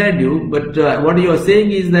understand you, but what you are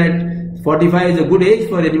saying is that 45 is a good age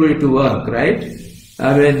for anybody to work, right?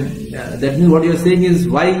 I mean, that means what you are saying is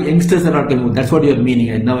why youngsters are not coming. That's what you are meaning,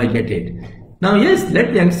 and now I get it. Now, yes,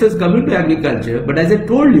 let youngsters come into agriculture, but as I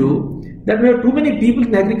told you, that we have too many people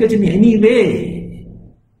in agriculture in any way.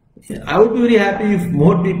 I would be very happy if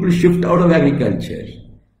more people shift out of agriculture.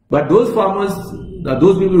 But those farmers,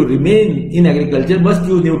 those people who remain in agriculture must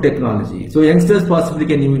use new technology. So youngsters possibly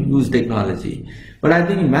can use technology. But I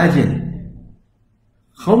think imagine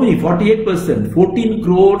how many, 48%, 14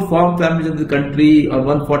 crore farm families in the country on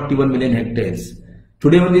 141 million hectares.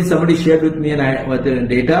 Today only somebody shared with me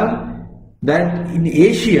data that in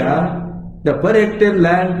Asia, the per hectare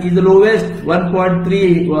land is the lowest,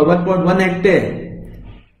 1.3 or 1.1 hectare.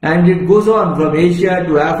 And it goes on from Asia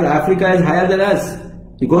to Africa is higher than us.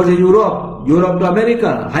 It goes to Europe to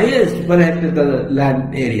America, highest per hectare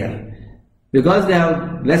land area. Because they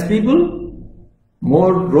have less people,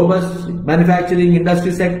 more robust manufacturing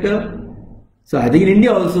industry sector. So I think in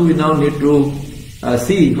India also we now need to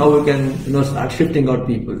see how we can start shifting out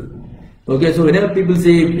people. Okay, so whenever people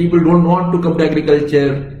say people don't want to come to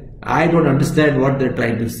agriculture, I don't understand what they're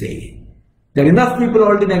trying to say. There are enough people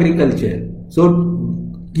already in agriculture. So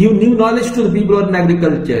give new knowledge to the people who are in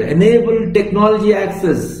agriculture. Enable technology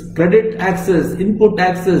access, credit access, input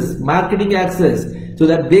access, marketing access, so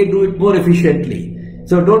that they do it more efficiently.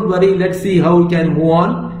 So don't worry, let's see how we can move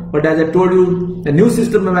on. But as I told you, the new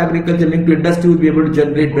system of agriculture linked to industry will be able to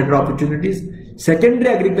generate better opportunities.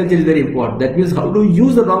 Secondary agriculture is very important. That means how to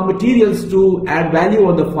use the raw materials to add value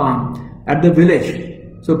on the farm, at the village.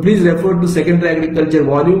 So please refer to secondary agriculture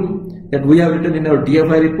volume that we have written in our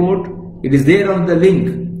DFI report. It is there on the link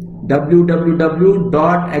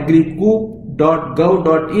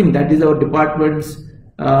www.agricoup.gov.in. That is our department's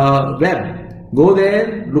web. Go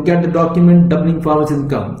there, look at the document Doubling Farmers'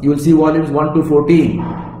 Income. You will see volumes 1 to 14.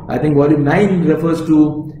 I think volume 9 refers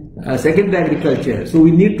to secondary agriculture. So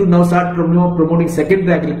we need to now start promoting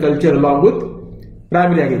secondary agriculture along with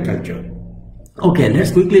primary agriculture. Okay,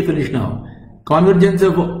 let's quickly finish now. Convergence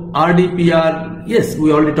of RDPR, yes,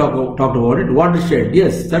 we already talked about it. Watershed,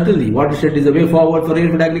 yes, certainly. Watershed is a way forward for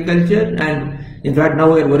rainfed agriculture, and in fact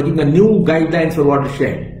now we are working on new guidelines for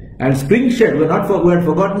watershed. And spring shed, we had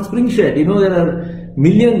forgotten spring shed. There are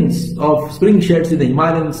millions of spring sheds in the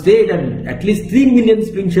Himalayan state, and at least 3 million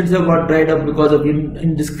spring sheds have got dried up because of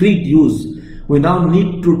indiscreet use. We now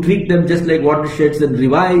need to treat them just like watersheds and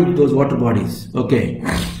revive those water bodies. Okay.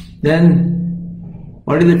 Then,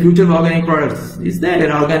 what is the future of organic products? Is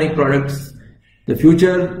there organic products? The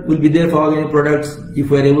future will be there for organic products if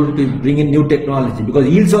we are able to bring in new technology, because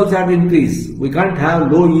yields also have to increase. We can't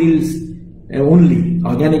have low yields only.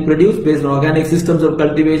 Organic produce based on organic systems of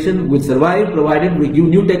cultivation will survive provided we give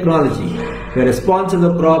new technology. The response of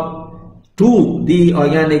the crop to the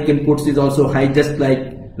organic inputs is also high, just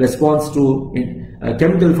like response to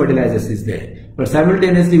chemical fertilizers is there. But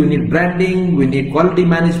simultaneously we need branding, we need quality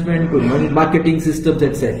management, we need marketing systems,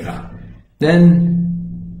 etc. Then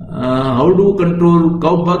how do control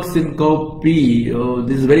cowbugs in cowpea?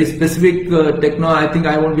 This is very specific I think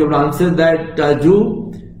I won't be able to answer that, Ju.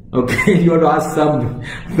 Okay, you have to ask some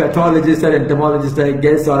pathologist or entomologist, I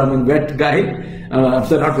guess, or vet guy.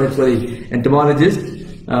 Entomologist.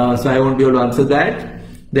 So I won't be able to answer that.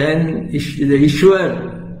 Then the issuer,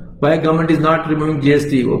 why government is not removing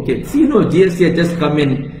GST? Okay, see, GST has just come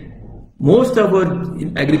in. Most of our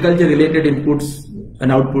agriculture related inputs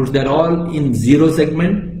and outputs, they're all in 0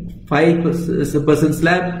 segment. 5%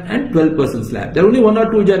 slab and 12% slab. There are only 1 or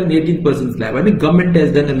 2 which are in 18% slab. I think government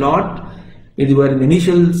has done a lot. We were in the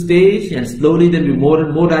initial stage, and slowly there will be more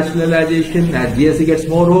and more rationalization. As GST gets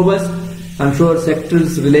more robust, I'm sure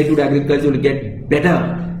sectors related to agriculture will get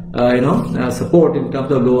better, support in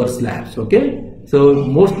terms of lower slabs. Okay, so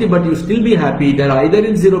mostly, but you still be happy that either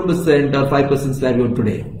in 0% or 5% slab even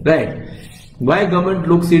today, right? Why government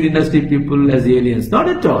looks seed industry people as aliens? Not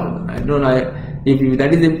at all. If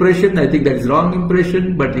that is the impression, I think that is wrong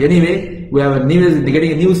impression. But anyway, we have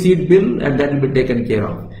getting a new seed bill, and that will be taken care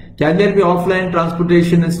of. Can there be offline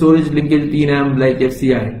transportation and storage linkage TNAM like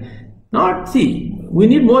FCI? We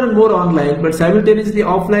need more and more online, but simultaneously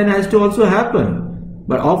offline has to also happen.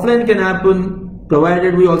 But offline can happen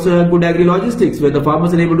provided we also have good agri-logistics where the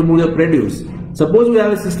farmers are able to move their produce. Suppose we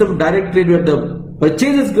have a system of direct trade where the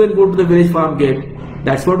purchasers go to the village farm gate.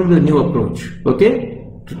 That's what will be the new approach. Okay?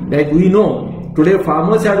 Like we know, today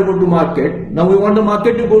farmers have to go to market. Now we want the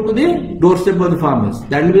market to go to the doorstep of the farmers.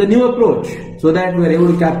 That will be the new approach, so that we are able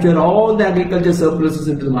to capture all the agriculture surpluses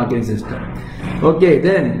into the marketing system. Okay,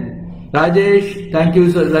 then Rajesh, thank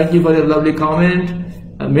you for your lovely comment.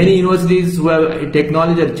 Many universities who have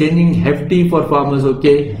technology are changing hefty for farmers.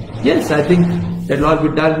 Okay, yes, I think that will all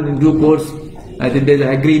be done in due course. I think there's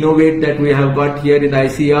Agri Innovate that we have got here in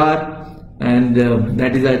ICR, and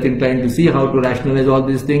that is, I think, trying to see how to rationalize all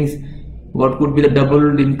these things. What could be the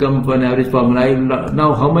doubled income for an average farmer?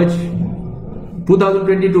 Now how much?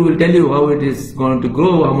 2022 will tell you how it is going to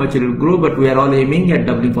grow, how much it will grow, but we are all aiming at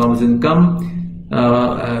doubling farmers' income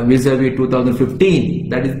vis-a-vis 2015.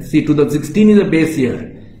 That is, 2016 is a base year.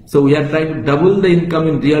 So we are trying to double the income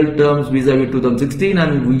in real terms vis-a-vis 2016,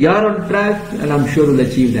 and we are on track, and I'm sure we'll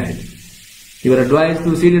achieve that. Your advice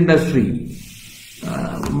to seed industry.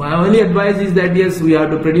 My only advice is that yes, we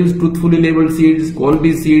have to produce truthfully labeled seeds,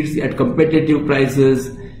 quality seeds at competitive prices,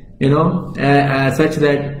 such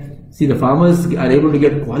that, the farmers are able to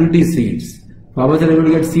get quality seeds. Farmers are able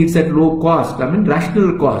to get seeds at low cost,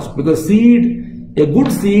 rational cost, because a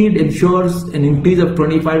good seed ensures an increase of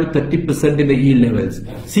 25 to 30% in the yield levels.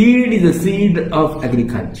 Seed is a seed of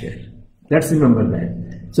agriculture. Let's remember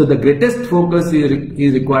that. So the greatest focus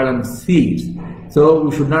is required on seeds. So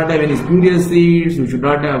we should not have any spurious seeds. We should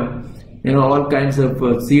not have, all kinds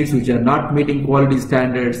of seeds which are not meeting quality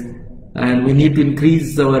standards. And we need to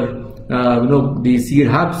increase our, the seed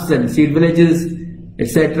hubs and seed villages,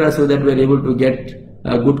 etc., so that we are able to get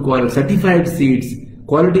good quality certified seeds,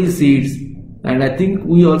 quality seeds. And I think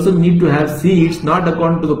we also need to have seeds not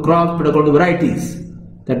according to the crops but according to varieties.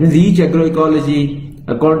 That means each agroecology,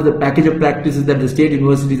 according to the package of practices that the state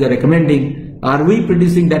universities are recommending, are we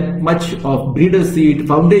producing that much of breeder seed,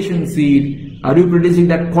 foundation seed? Are we producing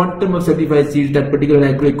that quantum of certified seeds that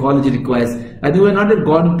particular agroecology requires? I think we are not yet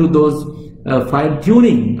gone to those fine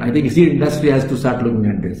tuning. I think the seed industry has to start looking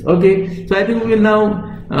at this. Okay, so I think we will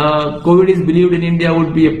now, COVID is believed in India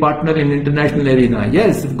would be a partner in international arena.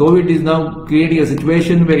 Yes, COVID is now creating a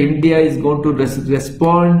situation where India is going to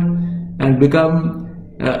respond and become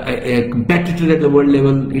a competitor at the world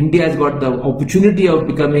level. India has got the opportunity of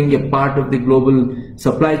becoming a part of the global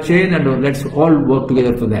supply chain, and let's all work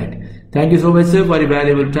together for that. Thank you so much, sir, for your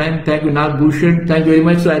valuable time. Thank you, Nagbhushan. Thank you very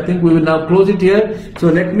much. So I think we will now close it here. So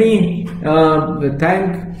let me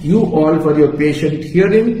thank you all for your patient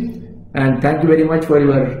hearing, and thank you very much for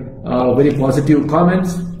your very positive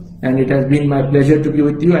comments. And it has been my pleasure to be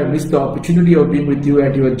with you. I missed the opportunity of being with you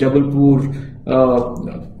at your Jabalpur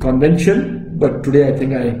convention. But today I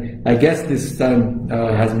think I guess this time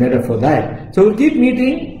has made up for that. So we'll keep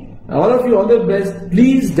meeting. All of you, all the best.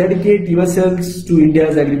 Please dedicate yourselves to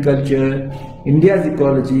India's agriculture, India's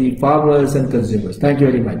ecology, farmers and consumers. Thank you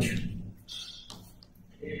very much.